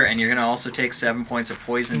 for sure. And you're gonna also take 7 points of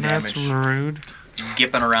poison That's damage, rude.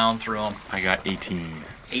 gipping around through them. I got 18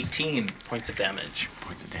 18. Points of damage.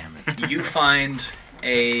 points of damage. You find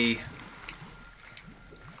a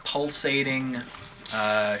pulsating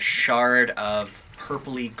shard of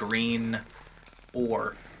purpley green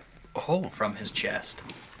ore Oh. from his chest.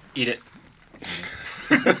 Eat it.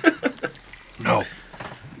 No.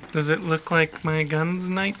 Does it look like my guns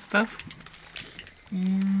night stuff?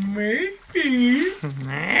 Maybe.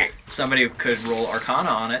 Somebody could roll Arcana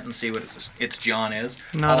on it and see what its John is.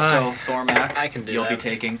 Not also, I. Thormac, I can do you'll that. be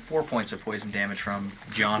taking 4 points of poison damage from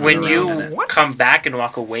John. When around in you it. come back and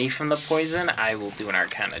walk away from the poison, I will do an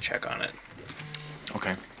Arcana check on it.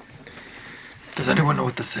 Okay. Does anyone know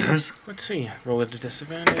what this is? Let's see. Roll at a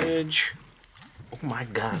disadvantage. Oh my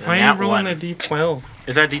god. Why and are you that rolling one. a d12?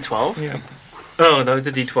 Is that D12? Yeah. Oh, no, it's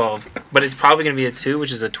a D12. But it's probably going to be a 2,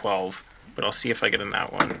 which is a 12. But I'll see if I get in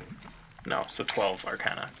that one. No, so 12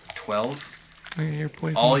 Arcana. 12. Oh, you're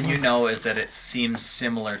poisoned. All you know is that it seems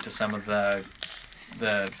similar to some of the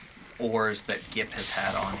ores that Gip has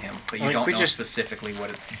had on him, but you Like, don't we know just- specifically what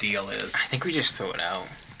its deal is. I think we just throw it out.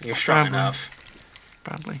 You're strong Probably. enough.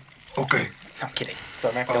 Probably. Okay. I'm kidding.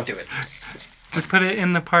 Thormac, don't do it. Just put it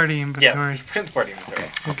in the party inventory. Yeah, put it in the party inventory.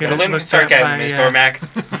 We'll But get a it little looked at sarcasm by, is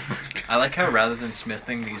Thormac. I like how rather than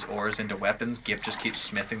smithing these ores into weapons, Gip just keeps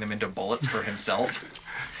smithing them into bullets for himself.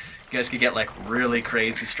 You guys could get like really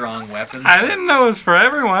crazy strong weapons. I didn't know it was for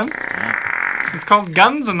everyone. It's called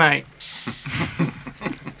Gunsonite.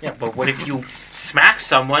 Yeah, but what if you smack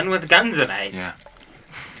someone with Gunsonite? Yeah.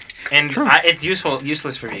 And it's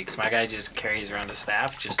useless for me because my guy just carries around a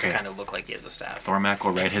staff just to Okay. kind of look like he has a staff. Thormac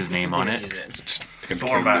will write his name on it. Use it. Just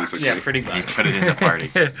Thormac. basically. Yeah, pretty You much. put it in the party.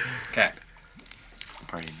 Okay.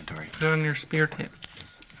 Party inventory. Put it on your spear tip.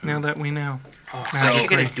 Now that we know. Oh, So so I should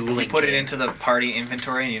get a You dueling put it kit. into the party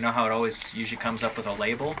inventory, and you know how it always usually comes up with a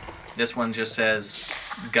label? This one just says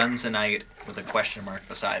Gunsonite with a question mark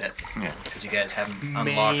beside it, Yeah. because you guys haven't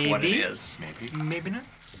unlocked what it Maybe. is. Maybe. Maybe not.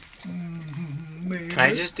 Can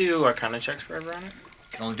I just do Arcana checks for everyone? You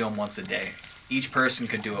can only do them once a day. Each person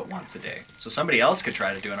could do it once a day. So somebody else could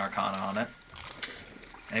try to do an Arcana on it.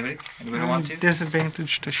 Anybody? Anybody want to?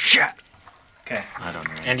 Disadvantage to shit. Okay. I don't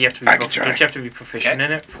know. And you have to be I can try. don't you have to be proficient Okay.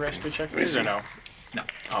 in it for us to check me these or see. no? No.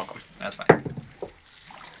 Oh, okay. That's fine.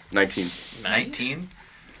 19. 19.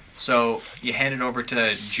 So you hand it over to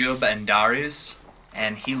Jub and Darius,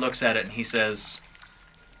 and he looks at it and he says,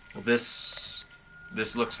 "Well, this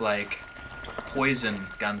looks like poison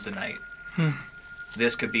Gunsonite.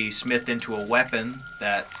 This could be smithed into a weapon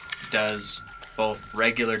that does both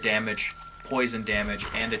regular damage, poison damage,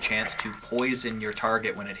 and a chance to poison your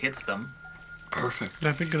target when it hits them. Perfect.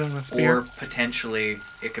 That'd be good on a spear. Or potentially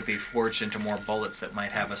it could be forged into more bullets that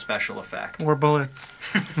might have a special effect." Or bullets.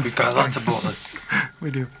 We've got lots of bullets.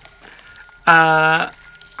 We do.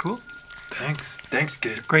 Cool. Thanks. Thanks,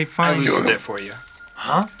 kid. Great I find. loosened it for you.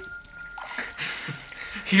 Huh?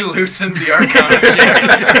 He loosened the Arcana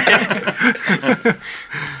check.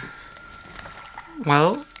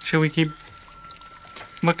 Well, should we keep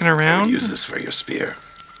looking around? this for your spear.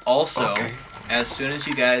 Also, Okay. as soon as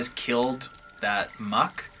you guys killed that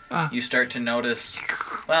muck, you start to notice.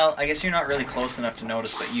 Well, I guess you're not really close enough to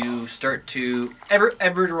notice, but you start to.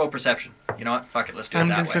 Everybody roll perception. You know what? Fuck it. Let's do it I'm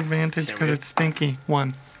that way. disadvantaged Can because we- it's stinky.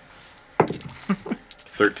 1.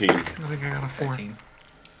 13. I think I got a 4. 13,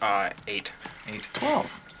 8. 8,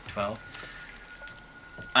 12. 12.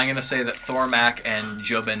 I'm going to say that Thormac and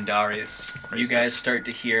Jub and Darius, you guys start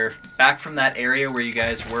to hear, back from that area where you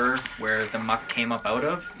guys were, where the muck came up out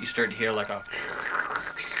of, you start to hear like a...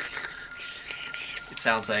 It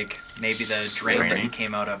sounds like maybe the drain that he Draining.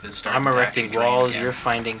 came out of is starting I'm to erecting actually drain walls, again. you're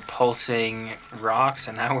finding pulsing rocks,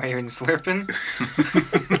 and now we're in slurping.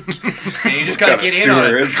 And you just got to What kind of get in on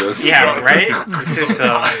sewer it. is this? Yeah, right? This is,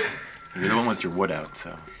 You're the one with your wood out,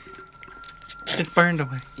 so. It's burned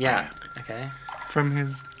away yeah. Okay. from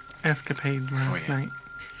his escapades last yeah. night.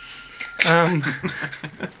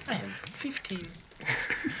 I am 15.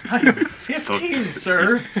 15,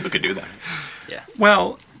 sir. Still could do that.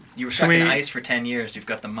 Well, You were Should stuck in we- ice for 10 years. You've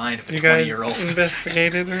got the mind of a you guys 20-year-old.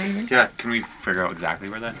 investigated or anything? Yeah, can we figure out exactly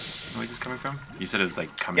where that noise is coming from? You said it was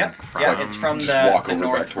like coming Yeah, from. yeah, it's from Just the walk over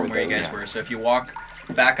north back from toward where you them, guys yeah. were. So if you walk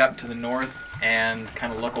back up to the north and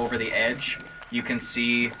kind of look over the edge, you can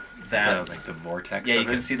see that. like the vortex. Yeah, you of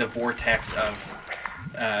can it. see the vortex of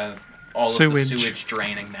all of the Sewage. sewage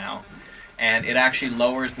draining now. And it actually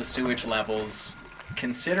lowers the sewage levels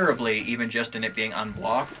considerably, even just in it being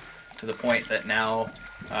unblocked, to the point that now,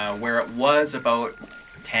 where it was about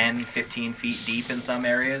 10, 15 feet deep in some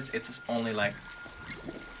areas, it's only like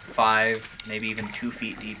 5, maybe even 2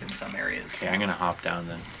 feet deep in some areas. Okay, I'm gonna hop down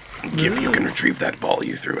then. Gib, you can retrieve that ball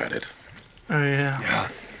you threw at it. Oh, yeah. Yeah.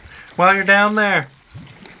 While you're down there,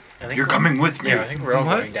 I think You're we're- coming with me. Yeah, I think we're all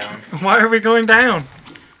What? going down. why are we going down?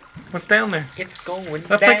 What's down there? It's going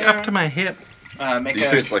That's down. like up to my hip. Make Did you a,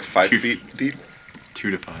 say it's like 5 2 feet deep?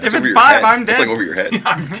 2 to 5. If over it's your 5, head. I'm It's dead. like over your head.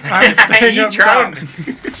 I'm staying He up top. drowned.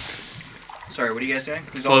 Sorry, what are you guys doing?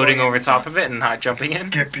 Who's all Floating going over in? top of it and not jumping in.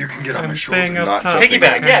 Gip, you can get on my I'm staying shoulders. up Not top. jumping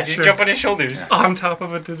Piggyback, yeah, Sure. just jump on his shoulders. On top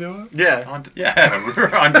of a Doduo? Yeah. Yeah,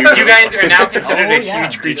 we're on You guys are now considered Oh, a yeah,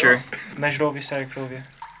 huge creature. Measured Sarkovia.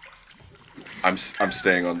 I'm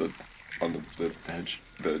staying on the edge.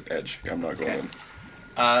 The edge. I'm not going Okay.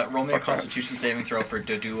 in. Roll me a Fuck that. Constitution saving throw for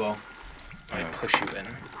Doduo, I push you in.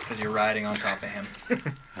 because you're riding on top of him.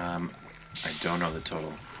 I don't know the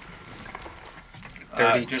total.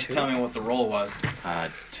 Just 32? tell me what the roll was.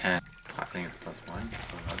 10. I think it's +1.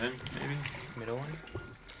 11, maybe? Middle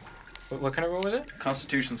one. What kind of roll was it?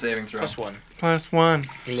 Constitution saving throw. +1. +1.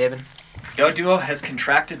 11. Doduo has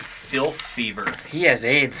contracted filth fever. He has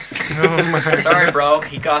AIDS. Oh my. Sorry, bro.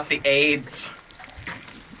 He got the AIDS.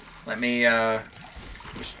 Let me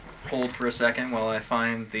just hold for a second while I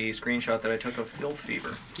find the screenshot that I took of filth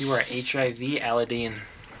fever. You are HIV Aladdin.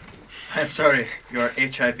 I'm sorry. You are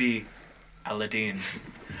HIV Aladdin.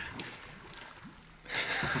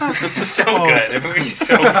 So Oh. good. It was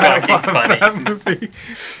so fucking funny. That movie.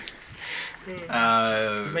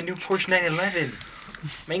 My new Porsche 911.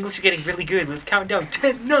 My English is getting really good. Let's count down.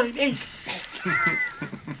 10, 9, 8.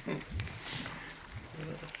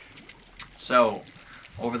 So,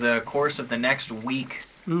 over the course of the next week,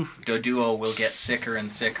 Oof. Doduo will get sicker and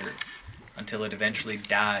sicker until it eventually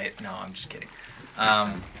dies. No, I'm just kidding.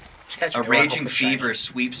 A raging fever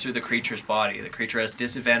sweeps through the creature's body. The creature has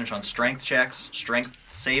disadvantage on strength checks, strength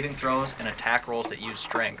saving throws, and attack rolls that use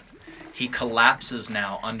strength. He collapses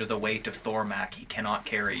now under the weight of Thormac. He cannot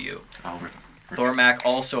carry you. Thormac,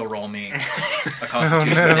 also roll me a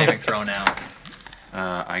Constitution Oh, no. saving throw now.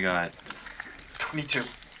 I got, 22.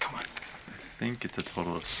 Come on. I think it's a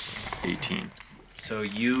total of 18. So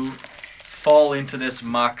you fall into this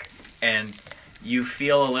muck and you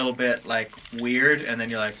feel a little bit like weird, and then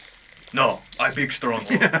you're like, "No, I big strong.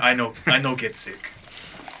 I know get sick,"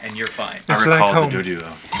 and you're fine. It's I like recall home. the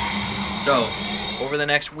Doduo. So over the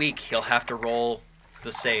next week, he'll have to roll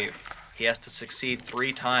the save. He has to succeed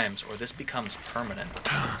 3 times, or this becomes permanent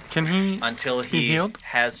Can he until He he healed?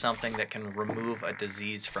 has something that can remove a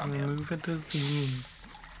disease from him. remove a disease?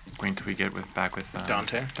 When do we get back with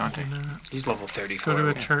Dante? Dante. He's level 34. Go to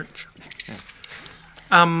a Yeah. church. Yeah.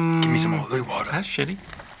 Give me some holy water. That's shitty.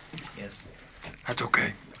 Yes. That's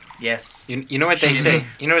okay. Yes. You know what they say?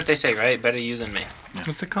 You know what they say, right? Better you than me.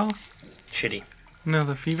 What's it called? Shitty. No,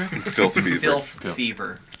 the fever. Filth fever. Filth Filth.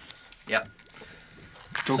 fever. Yep.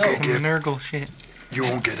 It's okay, Some Gip. Nurgle shit. You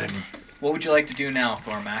won't get any. What would you like to do now,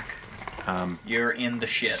 Thormac? Um, You're in the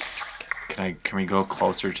shit. can we go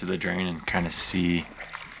closer to the drain and kind of see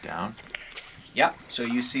down? Yep. So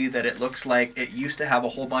you see that it looks like it used to have a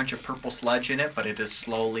whole bunch of purple sludge in it, but it is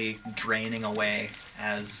slowly draining away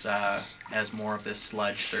as more of this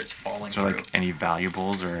sludge starts falling Is there through. like any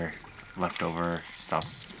valuables or leftover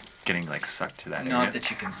stuff getting like sucked to that Not area?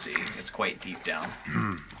 that you can see. It's quite deep down.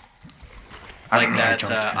 I Like don't know, I that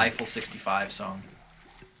jumped in. Eiffel 65 song.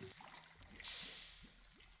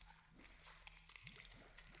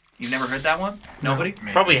 You've never heard that one? Nobody?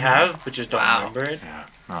 Maybe. Probably have, but just don't Wow. remember it. Yeah,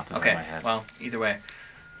 not off the top of my Okay, head. well, either way,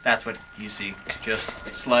 that's what you see.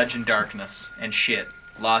 Just sludge and darkness and shit.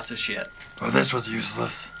 Lots of shit. Well, this was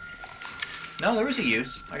useless. No, there was a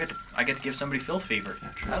use. I get to give somebody filth fever. Yeah,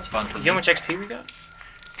 true. That's fun for You me. know how much XP we got?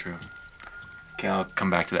 True. Okay, I'll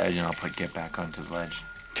come back to the edge and I'll get back onto the ledge.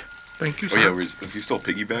 Thank you, Oh sir. yeah, is he still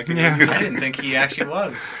piggybacking? Yeah. I didn't think he actually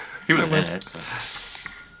was. He was in was- it. So.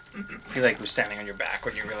 He like was standing on your back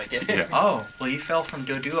when you were like, Yeah. Oh, well, you fell from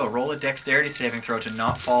Doduo. Roll a dexterity saving throw to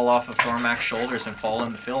not fall off of Thormac's shoulders and fall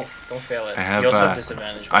in the filth. Don't fail it. I have, you also uh, have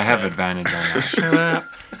disadvantage. I have with advantage on that. Shut up.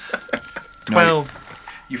 No,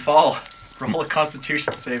 12. You fall. Roll a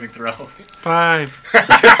Constitution saving throw. 5.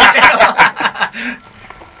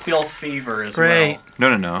 Filth fever as Great.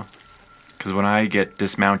 well. No. Because when I get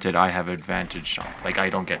dismounted, I have advantage on. Like I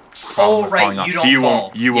don't get. Oh, problem with right, falling off. you so don't you fall.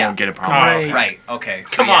 won't. You Yeah. won't get a problem. Right. okay. Right. Okay.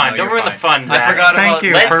 So Come yeah, on, no, don't you're ruin the fine. fun, Zach. I forgot Thank about.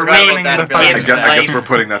 you let's for forget about ruining that the ability. fun. I guess, I guess Nice. we're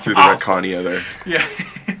putting that through the Retconia there. Yeah.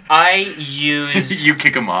 I use you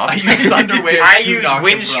kick him off. I use Thunderwave. I to use knock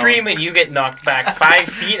him Windstream prone. and you get knocked back 5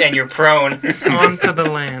 feet and you're prone. Onto the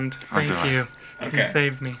land. Onto Thank the you. Okay. You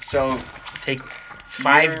saved me. So Take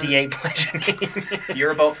 5d8 bludgeoning. you're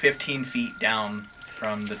about 15 feet down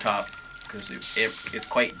from the top because it's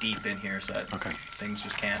quite deep in here, so that Okay. things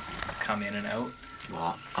just can't come in and out.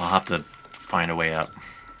 Well, I'll have to find a way up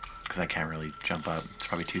because I can't really jump up. It's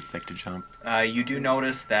probably too thick to jump. You do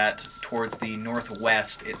notice that towards the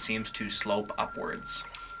northwest, it seems to slope upwards.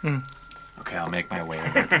 Okay, I'll make my way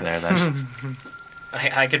over to there then.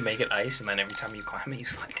 I could make it ice and then every time you climb it, you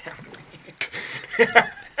slide down.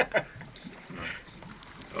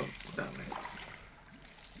 Oh, that way.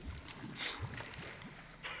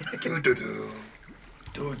 Doo-doo-doo.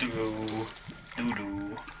 Doo-doo.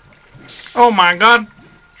 Doo-doo. Oh my god.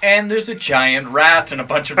 And there's a giant rat and a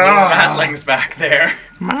bunch of little ratlings back there.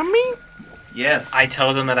 Mommy? Yes. I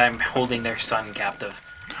tell them that I'm holding their son captive.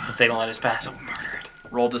 If they don't let us pass, I'm murdered.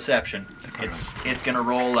 Roll deception. It's gonna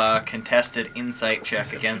roll a contested insight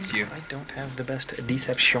check against you. I don't have the best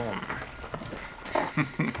deception.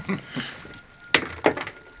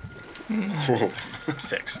 Whoa.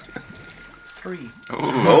 6. 3.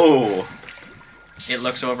 Oh. It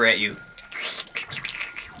looks over at you.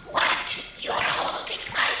 What? You're holding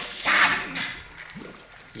my son.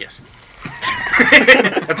 Yes.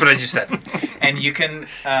 That's what I just said. And you can,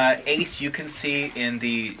 Ace, you can see in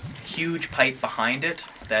the huge pipe behind it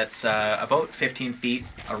that's about 15 feet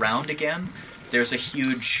around again, there's a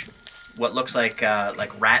huge, what looks like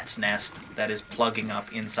rat's nest that is plugging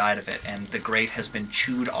up inside of it. And the grate has been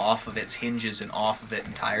chewed off of its hinges and off of it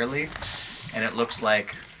entirely. And it looks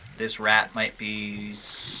like this rat might be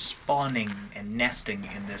spawning and nesting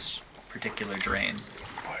in this particular drain.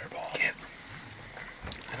 Fireball.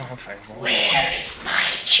 I don't have fireball. Where is my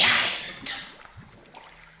child?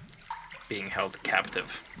 Being held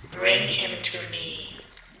captive. Bring him to me.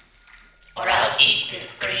 Or I'll eat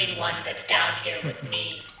the green one that's down here with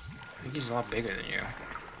me. I think he's a lot bigger than you.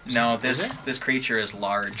 No, Is this creature is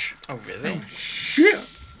large. Oh, really?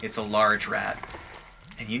 It's a large rat.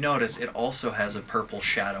 And you notice it also has a purple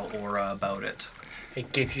shadow aura about it. Hey,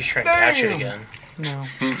 Gabe, you try and catch it again. No.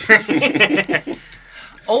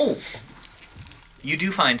 Oh! You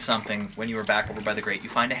do find something when you were back over by the grate. You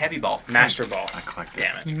find a heavy ball. Master ball. I collect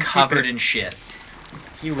Damn it. it. You can Covered keep in shit.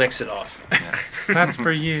 He licks it off. Yeah. That's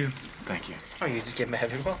for you. Thank you. Oh, you just give him a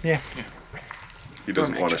heavy ball? Yeah. He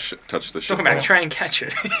doesn't Don't want to touch the shit. Go back, ball. try and catch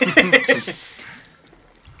it.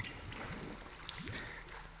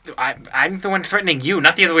 I'm the one threatening you,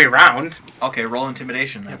 not the other way around. Okay, roll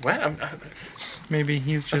intimidation then. What? Maybe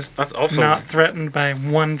he's just That's also not threatened by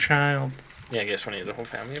one child. Yeah, I guess when he has a whole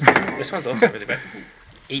family. This one's also really bad.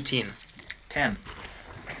 18. 10.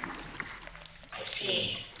 I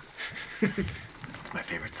see. It's my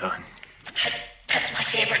favorite son. That's my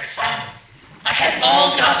favorite son. I had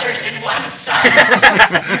all daughters and one son.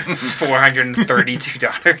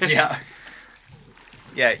 $432. Yeah.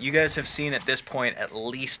 Yeah, you guys have seen at this point at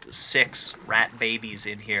least 6 rat babies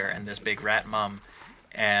in here and this big rat mum.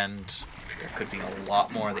 And there could be a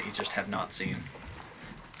lot more that you just have not seen.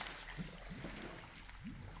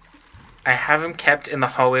 I have him kept in the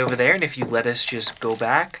hallway over there, and if you let us just go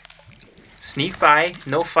back, sneak by,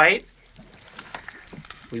 no fight,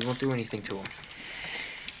 we won't do anything to him.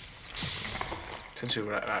 Since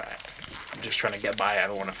I'm just trying to get by, I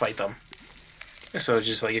don't want to fight them. So it's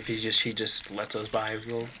just like if he just lets us by,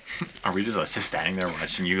 we'll. Are we just standing there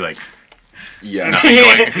watching you like? Yeah.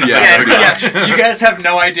 Yeah, pretty much. you guys have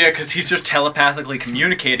no idea because he's just telepathically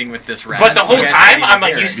communicating with this rat. But the whole You guys time, can't I'm even like,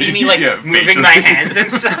 hear you it. see me like Yeah, moving facial- my hands and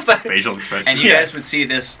stuff. Facial expression. And you guys would see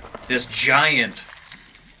this giant,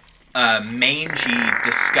 mangy,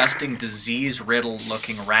 disgusting, disease-riddled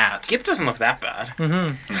looking rat. Gip doesn't look that bad.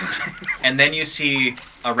 And then you see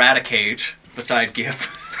a raticage beside Gip.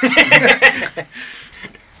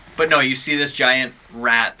 But no, you see this giant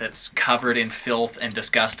rat that's covered in filth and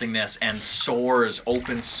disgustingness and sores,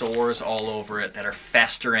 open sores all over it that are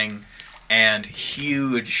festering, and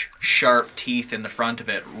huge, sharp teeth in the front of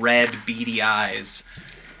it, red, beady eyes.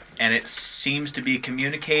 And it seems to be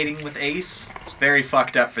communicating with Ace. It's very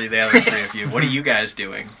fucked up for the other 3 of you. What are you guys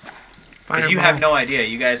doing? Because you have no idea.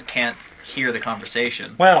 You guys can't hear the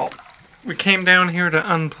conversation. Well, we came down here to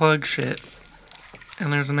unplug shit.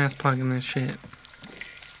 And there's a nest plug in this shit.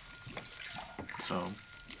 So,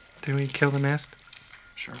 Do we kill the nest?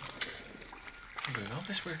 sure. I'm doing all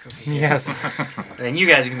this work over here. Yes. And then you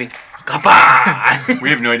guys can be, Kappa! We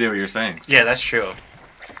have no idea what you're saying. Yeah, that's true.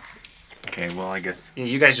 Okay, well, I guess Yeah,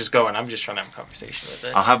 you guys just go, and I'm just trying to have a conversation with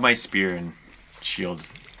it. I'll have my spear and shield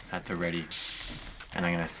at the ready, and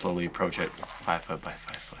I'm gonna slowly approach it 5 foot by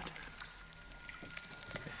 5 foot.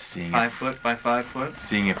 Seeing 5 if, foot by 5 foot?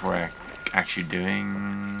 seeing if we're actually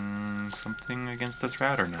doing something against this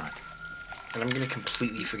rat or not. And I'm gonna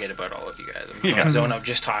completely forget about all of you guys. I'm Yeah. gonna zone out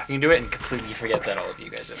just talking to it and completely forget that all of you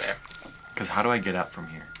guys are there. Because how do I get up from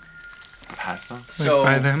here? Past them? So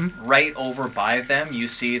by them? right over by them, you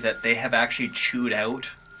see that they have actually chewed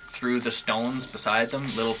out through the stones beside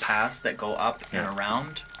them little paths that go up Yeah. and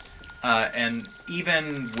around. And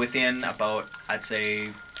even within about, I'd say,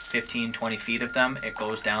 15, 20 feet of them, it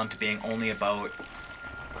goes down to being only about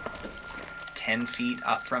 10 feet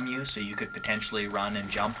up from you, so you could potentially run and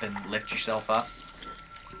jump and lift yourself up.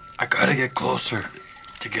 I gotta get closer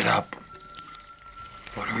to get up.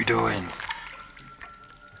 What are we doing?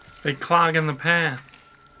 They clog in the path.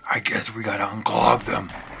 I guess we gotta unclog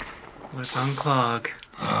them. Let's unclog.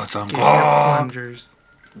 Let's Give your unclog. plungers.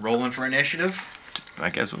 Rolling for initiative? I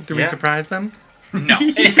guess we'll Do we surprise them? No.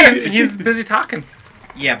 He's busy talking.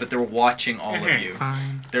 Yeah, but they're watching all of you.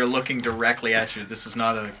 Fine. They're looking directly at you. This is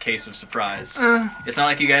not a case of surprise. It's not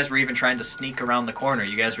like you guys were even trying to sneak around the corner.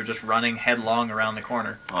 You guys were just running headlong around the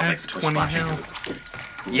corner. That's 20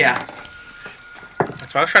 health. Yeah.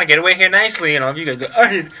 That's why I was trying to get away here nicely, and all of you guys go,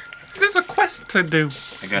 "Ay." There's a quest to do.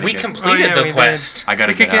 I gotta We get, completed we the did. quest. I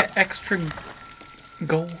gotta We could get up. get extra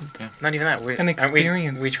gold. Not even that. We're, An aren't we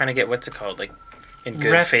experience. trying to get, what's it called? Like, in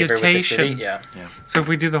good favor with the city? Reputation. Yeah. So if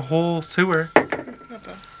we do the whole sewer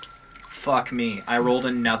Fuck me. I rolled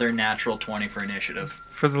another natural 20 for initiative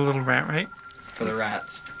for the little rat, right? for the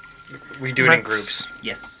rats. We do it in Rats. groups.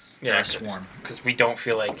 Yes. Yeah, They're a good. swarm. Because we don't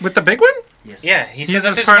feel like... With the big one? Yes. Yeah, he says He's that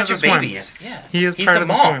as there's a part bunch of of the swarm. babies. Yeah. He is He's part the of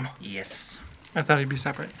the mom. swarm. Yes. I thought he'd be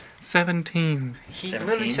separate. 17. He 17?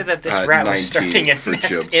 literally said that this 19 rat was starting a for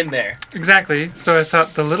nest Jib. in there. Exactly. So I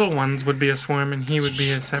thought the little ones would be a swarm and he would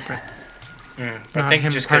be a separate. I Not think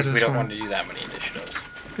him just part because of we the don't swarm. want to do that many initiatives.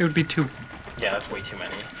 It would be 2. Yeah, that's way too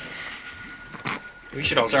many. We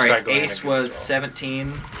should all just Sorry, start going Ace in a group was as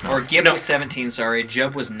 17. Or Gib No. was 17, sorry.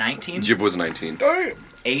 Jub was 19. Jib was 19.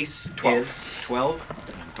 Ace 12. is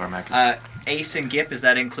 12. Dormac is Ace and Gip, is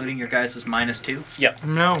that including your guys' -2?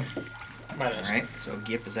 No. well. Minus. Alright, so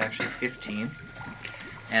Gip is actually 15.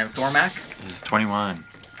 And Thormac? is 21.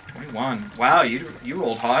 21. Wow, you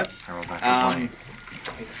rolled hot. I rolled back to 20.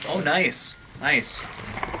 Oh, nice. Nice.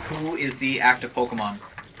 Who is the active Pokemon?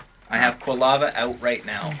 I have Quilava out right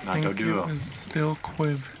now. Not Thank you. Doduo. Is still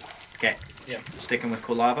Quiv. Okay. Yeah. Sticking with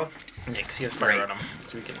Quilava. Yeah, because he has fire Great. on him.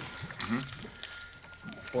 So we can...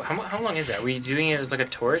 Well, how long is that? Are we doing it as like a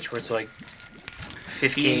torch where it's like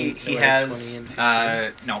 15? He like has 20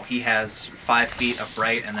 and 15? no, he has 5 feet of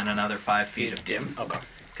bright and then another 5 feet of dim. Okay.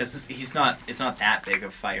 Because it's not that big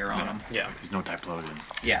of fire on him. Yeah. He's no Typhlosion.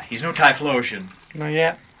 Yeah, he's no Typhlosion Not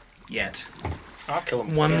yet. yet. I'll kill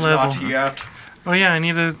him. One He's level. not yet. Oh yeah, I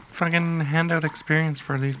need to fucking hand out experience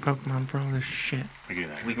for these Pokemon for all this shit. We can do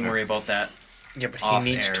that. We can worry about that. Yeah, but Off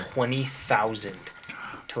he needs air. 20,000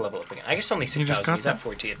 to level up again. I guess only just 6,000. got He's that. at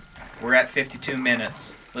 14. We're at 52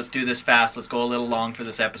 minutes. Let's do this fast. Let's go a little long for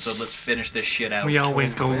this episode. Let's finish this shit out. We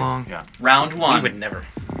always go long. Yeah. Round We 1. would never.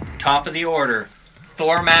 Top of the order.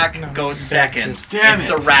 Thormac No, goes back second. to- Damn it's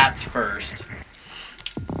it. the rats first.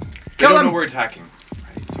 They don't him. know we're attacking.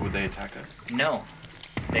 Right, so would they attack us? No.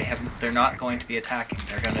 They're not going to be attacking.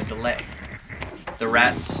 They're going to delay. The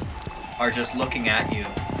rats are just looking at you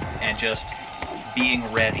and just being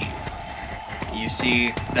ready. You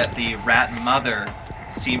see that the rat mother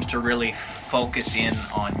seems to really focus in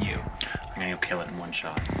on you, I'm gonna go kill it in one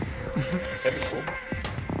shot. That'd be cool.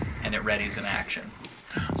 and it readies an action.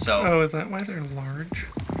 So Oh, is that why they're large?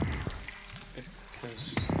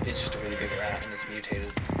 It's just a really big rat and it's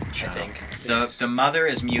mutated, I think. the mother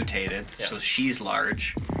is mutated, so Yeah. she's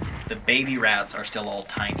large. The baby rats are still all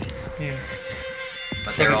tiny, Yes.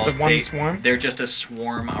 but they're it's all a one swarm? They're just a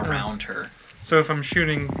swarm around her. So if I'm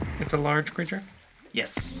shooting, it's a large creature?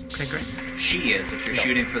 Yes, Okay, great. she is. If you're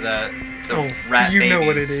shooting for the Oh, rat you babies, know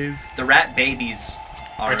what it is. the rat babies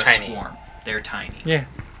are Are a tiny. swarm. They're tiny. Yeah.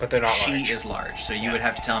 But they're not She large. is large, so you Yeah. would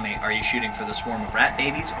have to tell me: are you shooting for the swarm of rat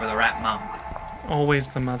babies or the rat mom? Always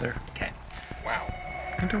the mother. Okay, Wow.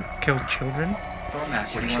 I don't kill children.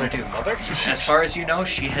 Thormac, what do you want to do? Mother? As far as you know,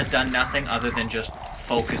 she has done nothing other than just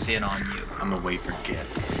focus in on you. I'm gonna wait for Git.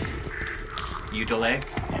 You delay?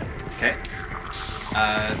 Yeah. Okay.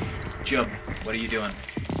 Jub, what are you doing?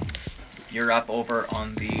 You're up over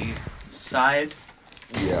on the side.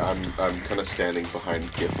 Yeah, I'm kind of standing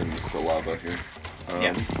behind Gip and Quilava here.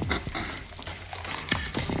 Yeah.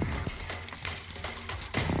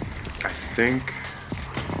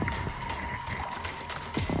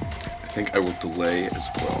 I think I will delay as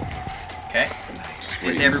well. Okay. Just wait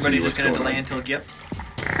Is and everybody see just what's going to going delay on. until Gip?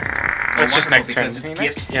 That's just wonderful, next turn.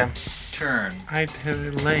 because it's Gip's Yeah. turn. I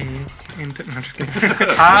delay into. No, I'm just kidding.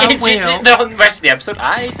 I will. The rest of the episode,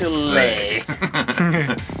 I delay.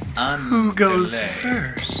 Who goes Delay.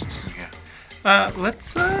 first? Yeah.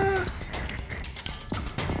 Let's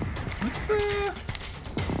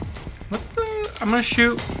I'm gonna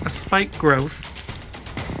shoot a spike growth.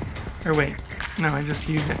 Or wait, no, I just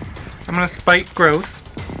used it. I'm gonna spike growth,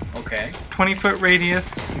 Okay. 20-foot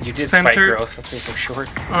radius, You did spike centered growth. That's why you're so short.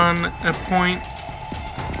 on a point,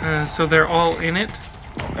 so they're all in it.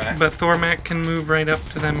 Okay. But Thormac can move right up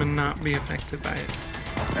to them and not be affected by it.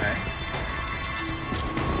 Okay.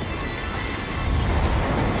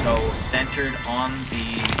 So centered on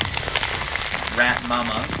the rat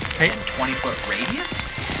mama Okay. and 20-foot radius?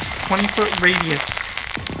 20-foot radius,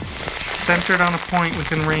 centered on a point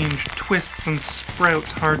within range, twists and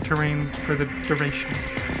sprouts hard terrain for the duration.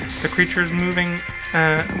 The creature's moving.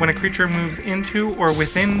 When a creature moves into or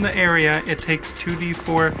within the area, it takes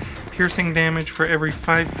 2d4 piercing damage for every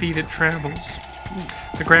 5 feet it travels.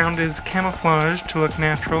 The ground is camouflaged to look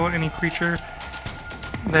natural. Any creature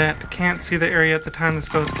that can't see the area at the time the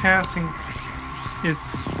spell is casting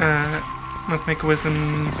must make a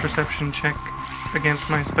wisdom perception check against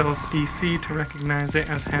my spell's DC to recognize it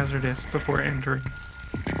as hazardous before entering.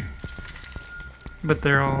 But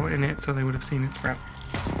they're all in it, so they would have seen it sprout.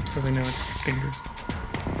 So they know it's dangerous.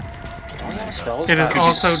 All those spells It is got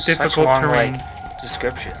also such difficult long, terrain. like,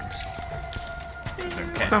 descriptions.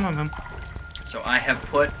 Okay. Some of them. So I have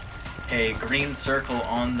put a green circle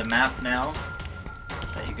on the map now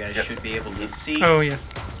that you guys should be able to see. Oh, yes.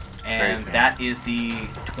 And that is the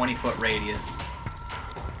 20-foot radius.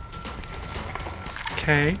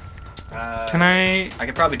 Okay. Can I... I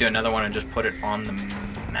could probably do another one and just put it on the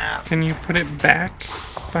map. Can you put it back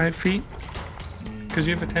 5 feet? Because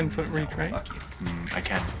you have a 10-foot reach, right? Fuck you. I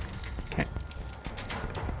can. Okay.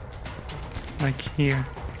 Like here.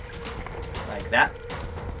 Like that.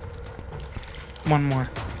 One more.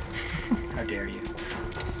 How dare you?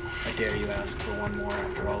 How dare you ask for one more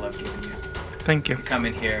after all I've given you? Thank you. Come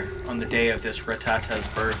in here on the day of this Ratata's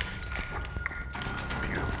birth.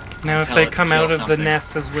 Now if Tell they it to come kill out of the something.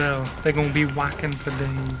 nest as well, they're going to be whacking for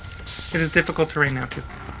days. It is difficult terrain now, too.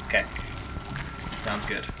 Okay. Sounds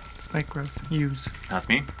good. Like growth. Use. That's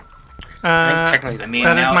me. I think technically I mean,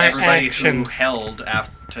 That is now my everybody action. who held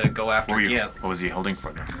to go What, after were you, Gip. what was he holding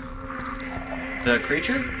for then? The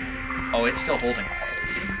creature? Oh, it's still holding.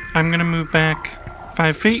 I'm going to move back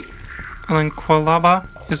 5 feet, and then Qualaba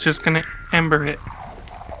is just going to ember it.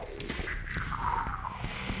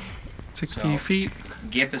 60 So- feet.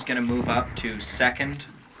 Gip is going to move up to second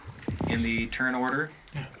in the turn order.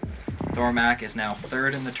 Thormac is now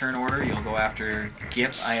third in the turn order. You'll go after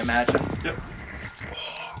Gip, I imagine. Yep.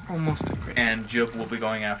 Almost a crit. And Jub will be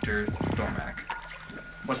going after Thormac.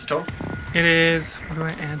 What's the total? It is... What do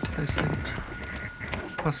I add to this thing?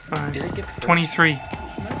 Plus 5. Is it get first? 23.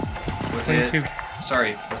 Was it... 22.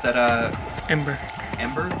 Sorry, was that Ember.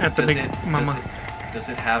 Ember? At the does big it, mama. Does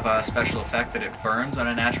it have a special effect that it burns on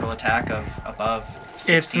a natural attack of above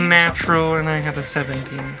 16 It's or something? natural, and I had a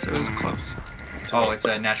 17, so it was close. Oh, it's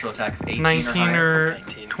a natural attack of 18 19 or higher? or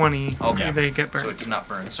 20, Okay. they get burned. So it does not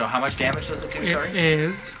burn. So how much damage does it do, It sorry?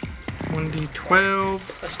 is 1d12,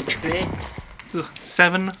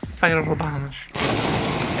 7 fire damage.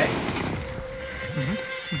 Okay.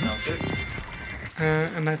 Mm-hmm. Sounds good.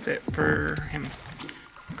 And that's it for him.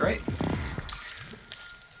 Great.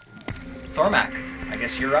 Thormac, I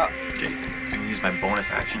guess you're up. Okay. I'm gonna use my bonus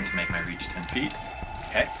action to make my reach 10 feet.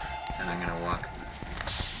 Okay. And I'm gonna walk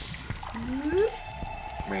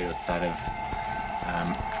right outside of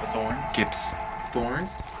The thorns. Gip's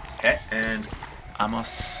thorns. Okay. And I'm gonna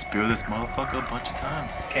spear this motherfucker a bunch of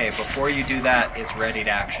times. Okay, before you do that, its readied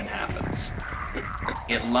action happens.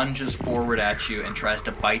 It lunges forward at you and tries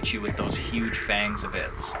to bite you with those huge fangs of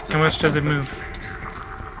its. How much does it move?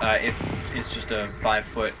 It's just a 5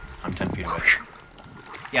 foot. I'm 10 feet away.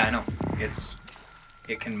 Yeah, I know.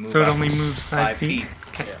 It can move. So it up only moves 5 feet?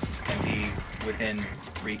 Okay. And be within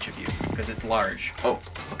reach of you because it's large. Oh,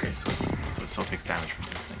 okay. So it still takes damage from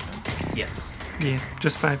this thing then. Yes. Yeah,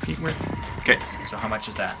 just 5 feet worth. Okay. So how much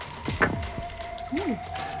is that?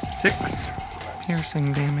 6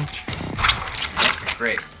 piercing damage.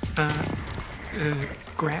 Great.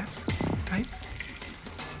 Grass type?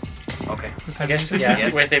 Okay. I guess, Is yeah, it-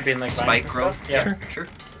 Yes. with it being like Spike vines and growth. stuff. Yeah. Sure. Sure.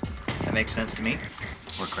 That makes sense to me.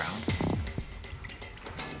 Or ground.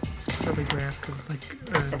 It's probably grass because it's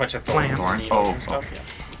like A bunch of plants. thorns, Thorns? needles Oh, and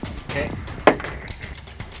stuff. Okay.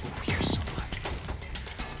 Oh, you're so lucky.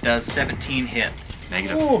 Does 17 hit?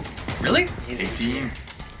 Negative Yeah. Really? He's 18.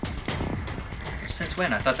 Since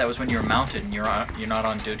when? I thought that was when you were mounted and you're not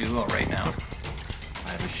on Doduo right now. I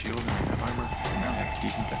have a shield and I have armor. And I have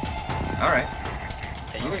decent dex. All right.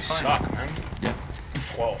 Yeah, you guys Fine. suck, man. Yeah.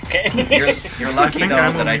 12, okay? You're lucky think though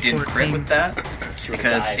I'm that I only didn't crit 14. with that Should've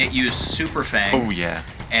because died. it used Super Fang. Oh, yeah.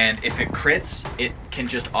 And if it crits, it can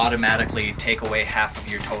just automatically take away half of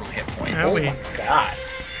your total hit points. Oh Owie. my god.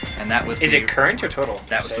 And that was Is the, it current or total?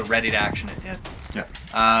 that was the readied action it did.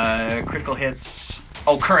 Yeah. Critical hits.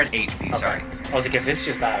 Oh, current HP. Sorry. I was like, if it's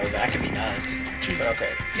just that could be nuts. But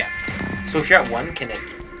okay. Yeah. So if you're at 1, can it?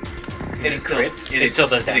 It is still, crits? It It still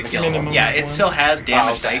does it damage. kills- Minimum Yeah, of it one. still has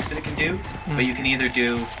damage okay. dice that it can do, but you can either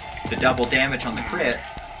do the double damage on the crit,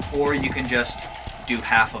 or you can just do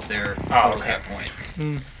half of their total okay. hit points.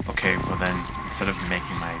 Okay, well then, instead of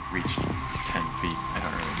making my reach 10 feet, I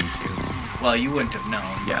don't really need to. Well, you wouldn't have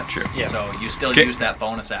known. Yeah, true. Yeah. So you still Okay. use that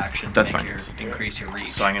bonus action to That's make fine. increase your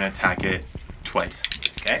reach. So I'm gonna attack it twice.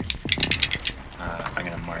 Okay. I'm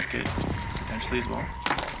gonna mark it potentially as well.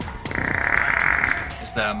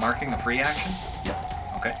 Is the marking a free action? Yep.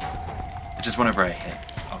 Okay. It's just whenever I hit.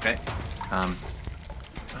 Okay.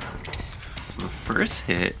 So the first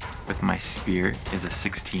hit with my spear is a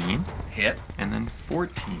 16, Hit. and then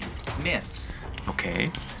 14. Miss. Okay.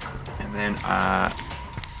 And then,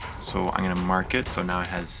 so I'm gonna mark it, so now it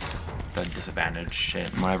has the disadvantage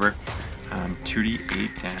shit and whatever.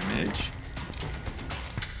 2d8 damage.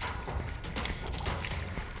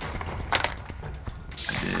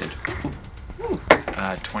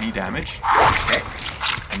 I did 20 damage. Okay.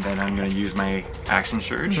 And then I'm gonna use my action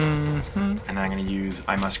surge. And then I'm gonna use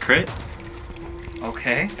I must crit.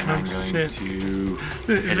 Okay. And Oh, I'm going shit. to Is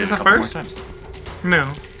hit it this a a couple more first? times.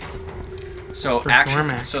 No. So For action.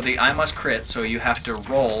 Dormac. So the I must crit. So you have to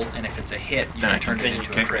roll, and if it's a hit, you Then I can turn can- it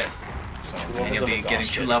into okay. a crit. So And Levels you'll of be getting 2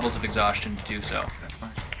 exhaustion. levels of exhaustion to do so. that's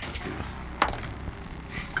fine. Let's do this.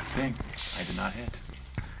 Good thing I did not hit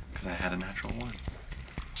because I had a natural 1.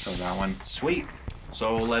 So that one. Sweet.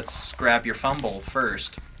 So let's grab your fumble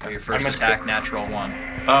first. Or your first must attack, crit. natural 1.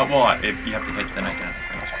 Well, if you have to hit, then I can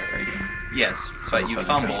attack. I must crit, right? Yes, So but this you doesn't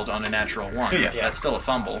count. fumbled on a natural 1. Yeah. That's still a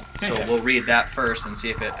fumble. Yeah, So yeah. we'll read that first and see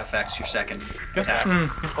if it affects your second attack.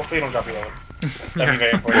 Hopefully you don't drop your weapon. That'd be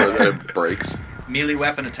very Or important. that it breaks. Melee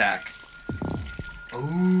weapon attack.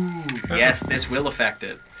 Ooh, yes, this will affect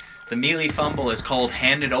it. The melee fumble is called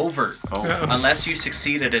handed over. Oh, Unless you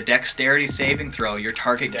succeed at a dexterity saving throw, your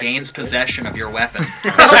target Dex gains is good. possession of your weapon.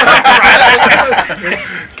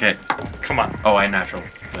 okay. Come on. Oh, I natural.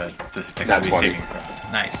 The dexterity 20. saving throw.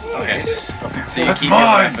 Nice. Okay. Nice. So you That's keep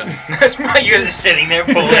mine. your weapon. That's why you're just sitting there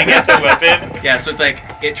pulling at the weapon. Yeah, so it's like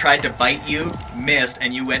it tried to bite you, missed,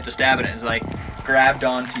 and you went to stab it, and it's like grabbed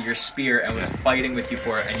onto your spear and was Yeah. fighting with you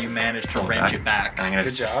for it, and you managed to Pull wrench it back. And I'm gonna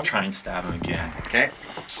Good job. try and stab him again. Okay.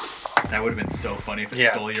 That would have been so funny if it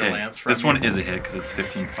Yeah. stole your Okay. lance from This you. one is a hit because it's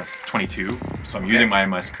 15 plus 22. So I'm using my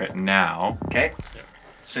must crit now. Okay.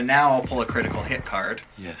 So now I'll pull a critical hit card.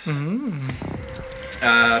 Yes.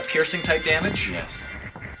 Piercing type damage. Yes.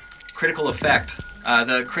 Critical effect.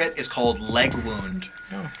 The crit is called leg wound.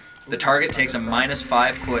 The target takes a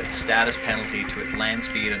 -5-foot status penalty to its land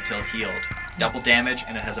speed until healed. Double damage,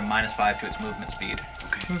 and it has a -5 to its movement speed.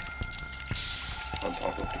 Okay. On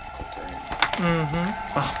top of difficult terrain.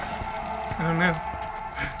 Oh no.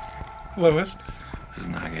 Lois. This is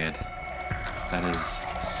not good. That is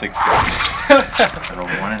 6 damage. I rolled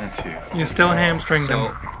a 1 and a 2. You still hamstringed So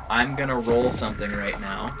him. I'm gonna roll something right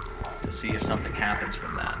now to see if something happens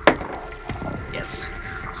from that. Yes.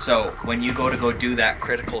 So when you go to do that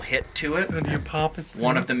critical hit to it, And you pop its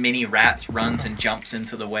one of the mini rats runs and jumps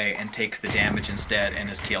into the way and takes the damage instead and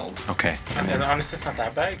is killed. Okay. And then, Honestly, it's not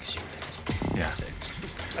that bad. 'Cause yeah.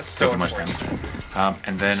 that's so So much unfortunate. damage.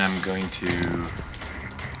 And then I'm going to.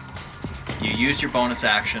 You used your bonus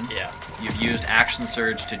action. Yeah. You've used action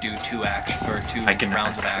surge to do two I can-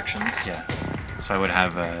 rounds of actions. Yeah. So I would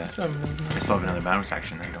have. I still have another bonus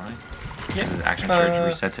action then, don't I? Yeah. The action surge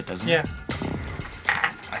resets it, doesn't Yeah. it?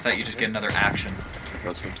 I thought you just get another action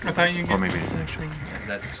That's what I thought you Or maybe it is. actually. because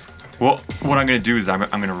that's Well, what I'm going to do is I'm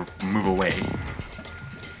going to move away.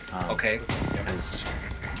 okay. As,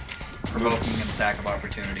 Provoking an attack of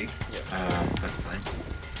opportunity. that's fine.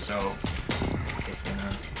 So it's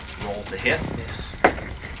gonna roll to hit. Yes.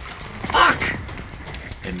 Fuck!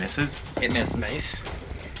 It misses. It misses. Nice.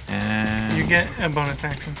 And You get a bonus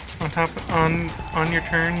action on your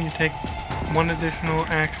turn. You take one additional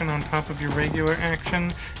action on top of your regular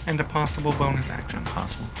action and a possible bonus action.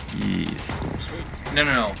 possible. Yes. Sweet.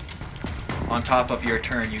 No. On top of your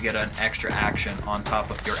turn, you get an extra action on top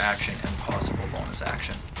of your action and possible bonus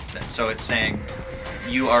action. So it's saying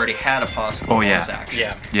you already had a possible Oh, yeah. bonus action.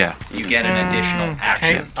 Yeah. Yeah. You get an additional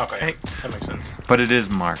action. Okay. Hey. That makes sense. But it is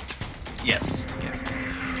marked. Yes. Yeah.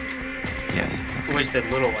 Yes. It's always the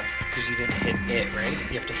little one because you didn't hit it, right?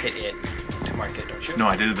 You have to hit it to mark it, don't you? No,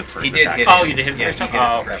 I did it the first He did attack. hit Oh, it. you did hit it Yeah, first he time? hit it Oh,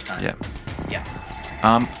 the okay. first time. Yeah.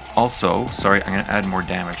 Yeah. Also, sorry, I'm gonna add more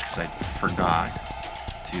damage because I forgot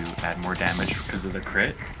to add more damage because of the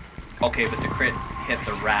crit. Okay, but the crit hit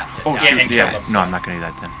the rat. that Oh died. shoot! and Yeah. kill them. No, I'm not gonna do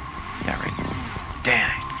that then. Yeah, right.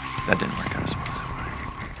 Dang, that didn't work out as well as I wanted.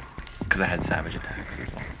 Because I had savage attacks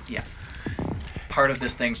as well. Yeah. Part of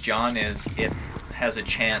this thing's John is it has a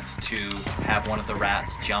chance to have one of the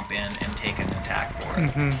rats jump in and take an attack for it.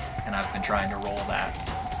 And I've been trying to roll that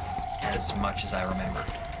as much as I remember.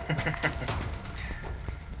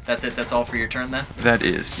 That's it? That's all for your turn then? That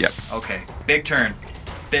is, yep. Okay. Big turn.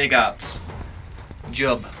 Big ups.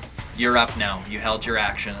 Jub, you're up now. You held your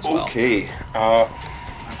action as well. Okay.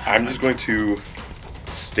 I'm just going to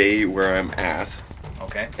stay where I'm at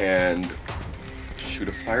Okay. and shoot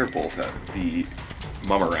a firebolt at the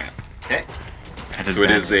mama rat. Okay. So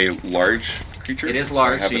it is a large creature? It is so I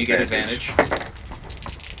large, have so you get advantage.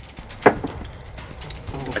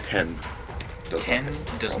 A 10. Does 10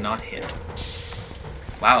 does not hit.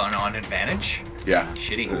 Wow, and on advantage? Yeah.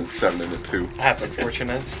 Shitty. 7 and a 2. That's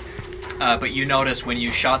unfortunate. But you notice when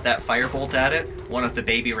you shot that firebolt at it, one of the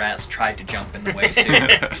baby rats tried to jump in the way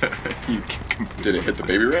too. Did it hit the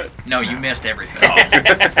baby rat? No, you missed everything.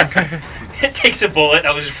 It takes a bullet.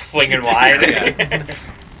 I was just flinging wide. Yeah.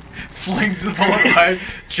 Flings the bullet wide,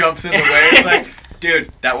 jumps in the way. It's like, dude,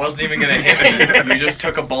 that wasn't even gonna hit him. You just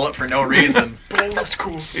took a bullet for no reason. But it looks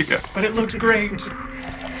cool. Yeah. But it looked great.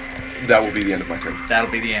 That will be the end of my turn. That'll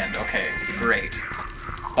be the end. Okay, great.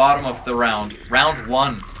 Bottom of the round. Round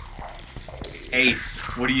 1. Ace,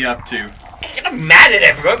 what are you up to? I'm mad at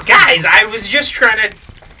everyone. Guys, I was just trying to...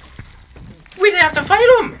 We didn't have to fight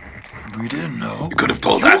him. We didn't know. You could have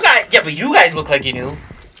told You guys, yeah, but you guys look like you knew.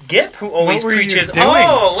 Gip, who always were you preaches, doing?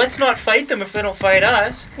 oh, let's not fight them if they don't fight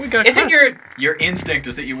us. We got Isn't cussed. Your instinct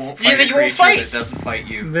is that you won't Yeah, fight that a you won't creature fight. that doesn't fight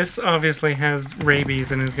you. This obviously has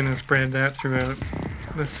rabies and is going to spread that throughout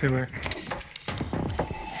the sewer.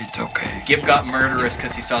 It's okay. Gib got murderous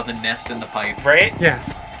because he saw the nest in the pipe. Right?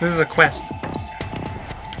 Yes, this is a quest.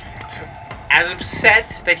 As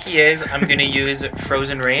upset that he is, I'm going to use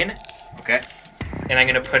Frozen Rain. Okay. And I'm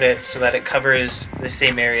going to put it so that it covers the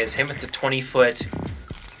same area as him. It's a 20-foot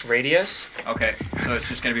radius. Okay. So it's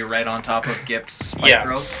just going to be right on top of Gip's spike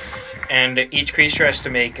growth? And each creature has to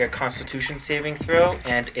make a Constitution saving throw,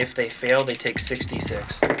 and if they fail, they take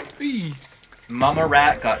 66. Mama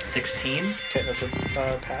Rat got 16. Okay, that's a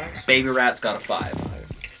pass. Baby Rat's got a 5.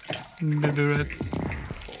 It's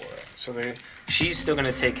So she's still going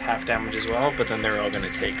to take half damage as well, but then they're all going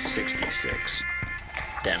to take 66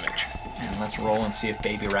 damage. And let's roll and see if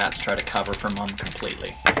Baby Rats try to cover for Mum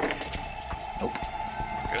completely. Nope.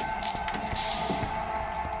 Good.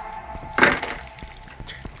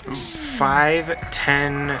 5,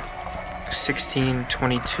 10, 16,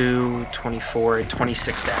 22, 24,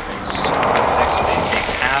 26 damage. So she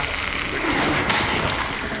takes half.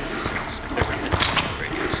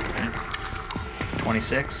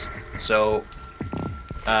 26. So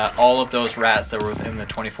all of those rats that were within the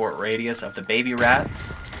 20-foot radius of the baby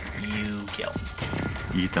rats, you kill.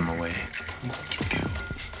 Eat them away.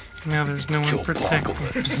 now there's no one protecting.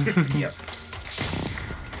 Yep.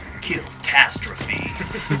 Catastrophe.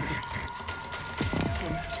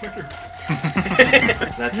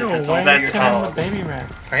 That's it. No, That's all why for are your you turn. killing the baby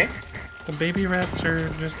rats? Right? The baby rats are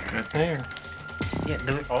just there. Yeah,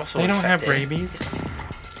 they're also They don't have infected. rabies.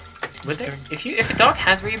 Would they? If a dog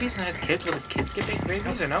has rabies and has kids, will the kids get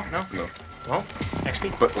rabies or no? No. No. Well,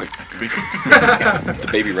 XP. But like, the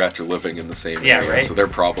baby rats are living in the same Yeah, area, right. so they're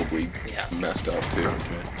probably Yeah. messed up too.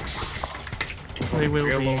 They will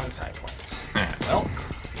Real be. low on side points. Well,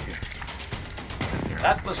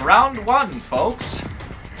 that was round 1, folks.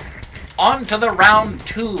 On to the round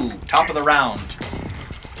 2. Top of the round.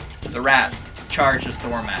 The rat charges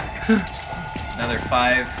Thormac. Another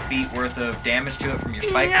 5 feet worth of damage to it from your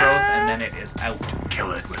spike growth, and then it is out.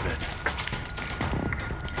 Kill it with it.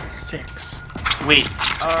 6. Wait.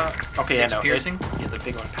 Okay. 6 yeah, no. piercing? Yeah, the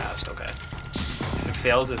big one passed. Okay. If it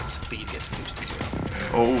fails, its speed gets reduced to 0.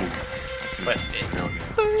 Oh. But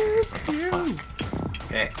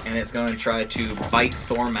Okay, and it's going to try to bite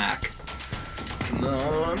Thormac. Come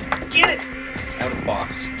on, get it! Out of the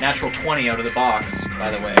box. Natural 20 out of the box, by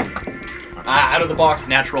the way. Out of the box,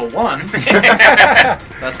 natural 1.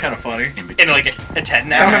 That's kind of funny. in like a 10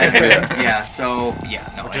 now. Yeah, so,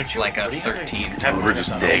 yeah, no, it's like a What do you have? 13. We're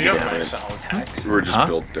just You negative. don't minus on all attacks. We're just Huh?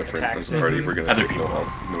 built different Attacks. as a party. We're gonna Other take people.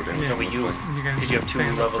 no damage. No, on but this you, thing. You guys because you have just 2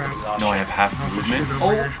 stand up levels of front. exhaustion. No, I have half movement.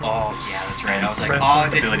 Oh, yeah, that's right. I was like, And oh,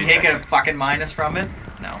 did he ability take a checks. fucking minus from it?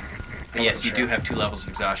 No. But yes, you sure. do have 2 levels of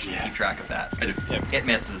exhaustion. Keep track of that. I do. Yep. It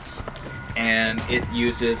misses. And it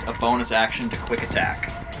uses a bonus action to quick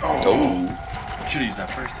attack. Oh. Should have used that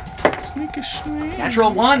first. Sneaky sneak.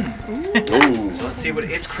 Natural 1! Oh. So let's see what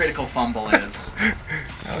its critical fumble is.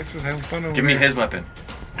 Alex is having fun over Give me there. his weapon.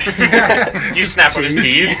 You snap on his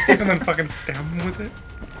teeth. And then fucking stab him with it.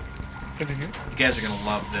 Does he hit? You guys are gonna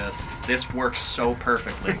love this. This works so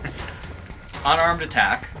perfectly. Unarmed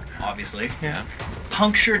attack, obviously. Yeah.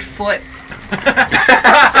 Punctured foot.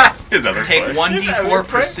 His other Take foot. 1d4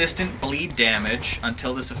 persistent bleed damage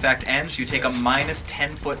until this effect ends. You take a minus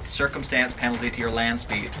 10-foot circumstance penalty to your land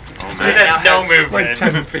speed. So there's no Now has- movement. Like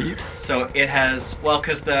 10 feet. So it has, well,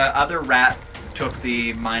 because the other rat took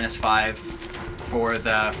the -5 for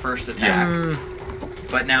the first attack,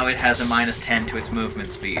 but now it has a -10 to its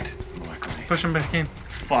movement speed. Push him back in.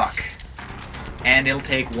 Fuck. And it'll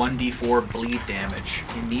take 1d4 bleed damage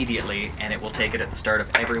immediately, and it will take it at the start of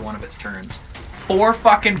every one of its turns. 4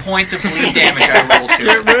 fucking points of bleed damage I roll to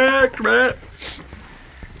it. Wrecked, Matt.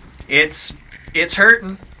 It's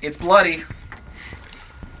hurting. It's bloody.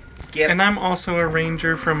 And I'm also a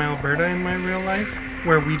ranger from Alberta in my real life,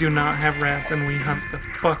 where we do not have rats and we hunt the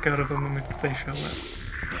fuck out of them if they show up.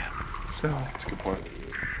 Yeah. So, That's a good point.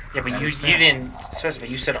 Yeah, but That you is fair. didn't specify.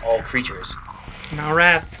 You said all creatures. no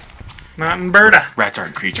rats. Not in Berta. Rats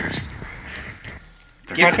aren't creatures.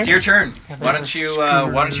 Gip, it's your turn. Why don't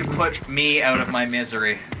you put me out of my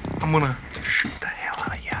misery? I'm gonna shoot the hell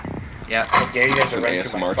out of ya. Yeah. Yeah, you guys It's are an right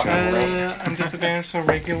through my ASMR fucking channel. brain. I'm disadvantaged, so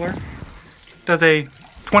regular. Does a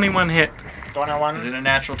 21 hit. Don't I want Is it a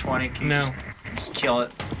natural 20? Can you No. just kill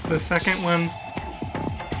it? The second one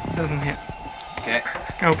doesn't hit. Okay.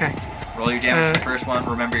 Okay. Roll your damage for the first one.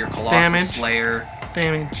 Remember your Colossus damage. Slayer,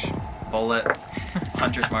 Damage. Bullet,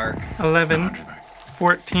 Hunter's Mark. 11,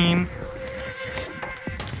 14,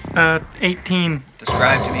 18.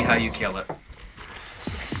 Describe to me how you kill it.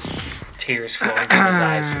 tears flowing from his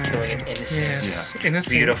eyes for killing an innocent, Yes,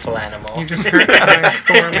 innocent. beautiful animal. You just hurt my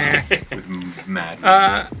Thormac. With Matt.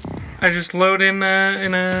 I just load in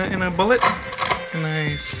a bullet and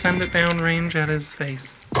I send it down range at his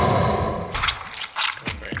face.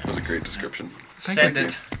 That was a great description. Send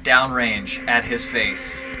it downrange at his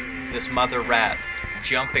face. This mother rat,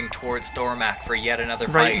 jumping towards Thormac for yet another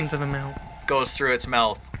Right bite, into the mouth. goes through its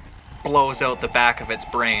mouth, blows out the back of its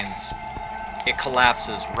brains. It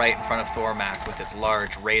collapses right in front of Thormac with its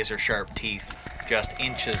large, razor-sharp teeth, just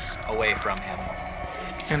inches away from him.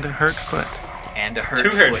 And a hurt foot. And a hurt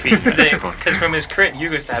Two hurt foot. feet. Because from his crit,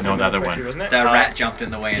 you stabbed No, him the in the other foot one. too, wasn't it? That Oh. rat jumped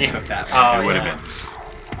in the way and Yeah. took that one. Oh, It would yeah. have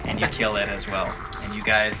been. And you kill it as well. And you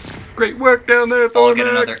guys Great work down there, all get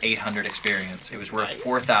Thormac. another 800 experience. It was worth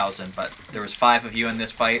 4,000, but there was 5 of you in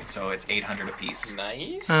this fight, so it's 800 apiece.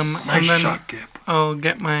 Nice. And Nice then shot, Gip. I'll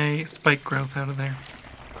get my spike growth out of there.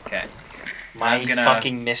 Okay. My I'm gonna-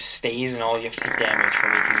 fucking miss stays and all you have to take damage for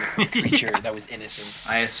making a creature that was innocent.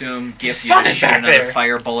 I assume Gip, you Sun just is shoot back another there.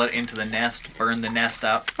 fire bullet into the nest, burn the nest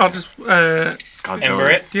up. I'll just, Ember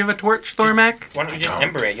Godzilla's it? do you have a torch, Thormac? Why don't you just don't.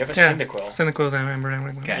 ember it? You have a Yeah. Cyndaquil. Cyndaquil, I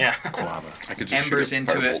remember. Okay. Yeah. Quava. I could just Embers shoot a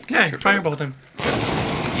into firebolt it. Yeah, cantrip at it. firebolt him.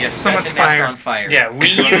 Yes, So set much the nest fire. on fire. Yeah, we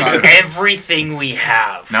use everything we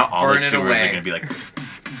have. Now all Burn the it sewers away. are gonna be like.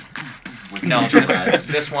 No,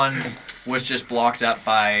 this one was just blocked up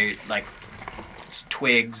by like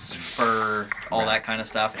twigs, fur, all that kind of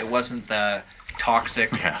stuff. It wasn't the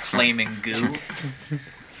toxic Yeah. flaming goo.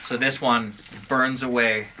 So this one burns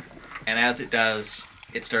away, and as it does,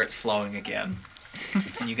 it starts flowing again.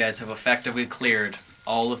 And you guys have effectively cleared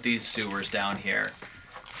all of these sewers down here,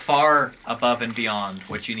 far above and beyond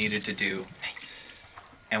what you needed to do. Nice.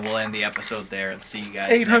 And we'll end the episode there and see you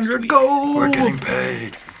guys 800 next week. gold! We're getting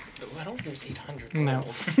paid. I don't think it was 800. No.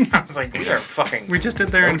 gold. I was like, we are fucking. We just did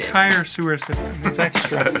their loaded. entire sewer system. It's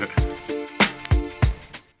extra.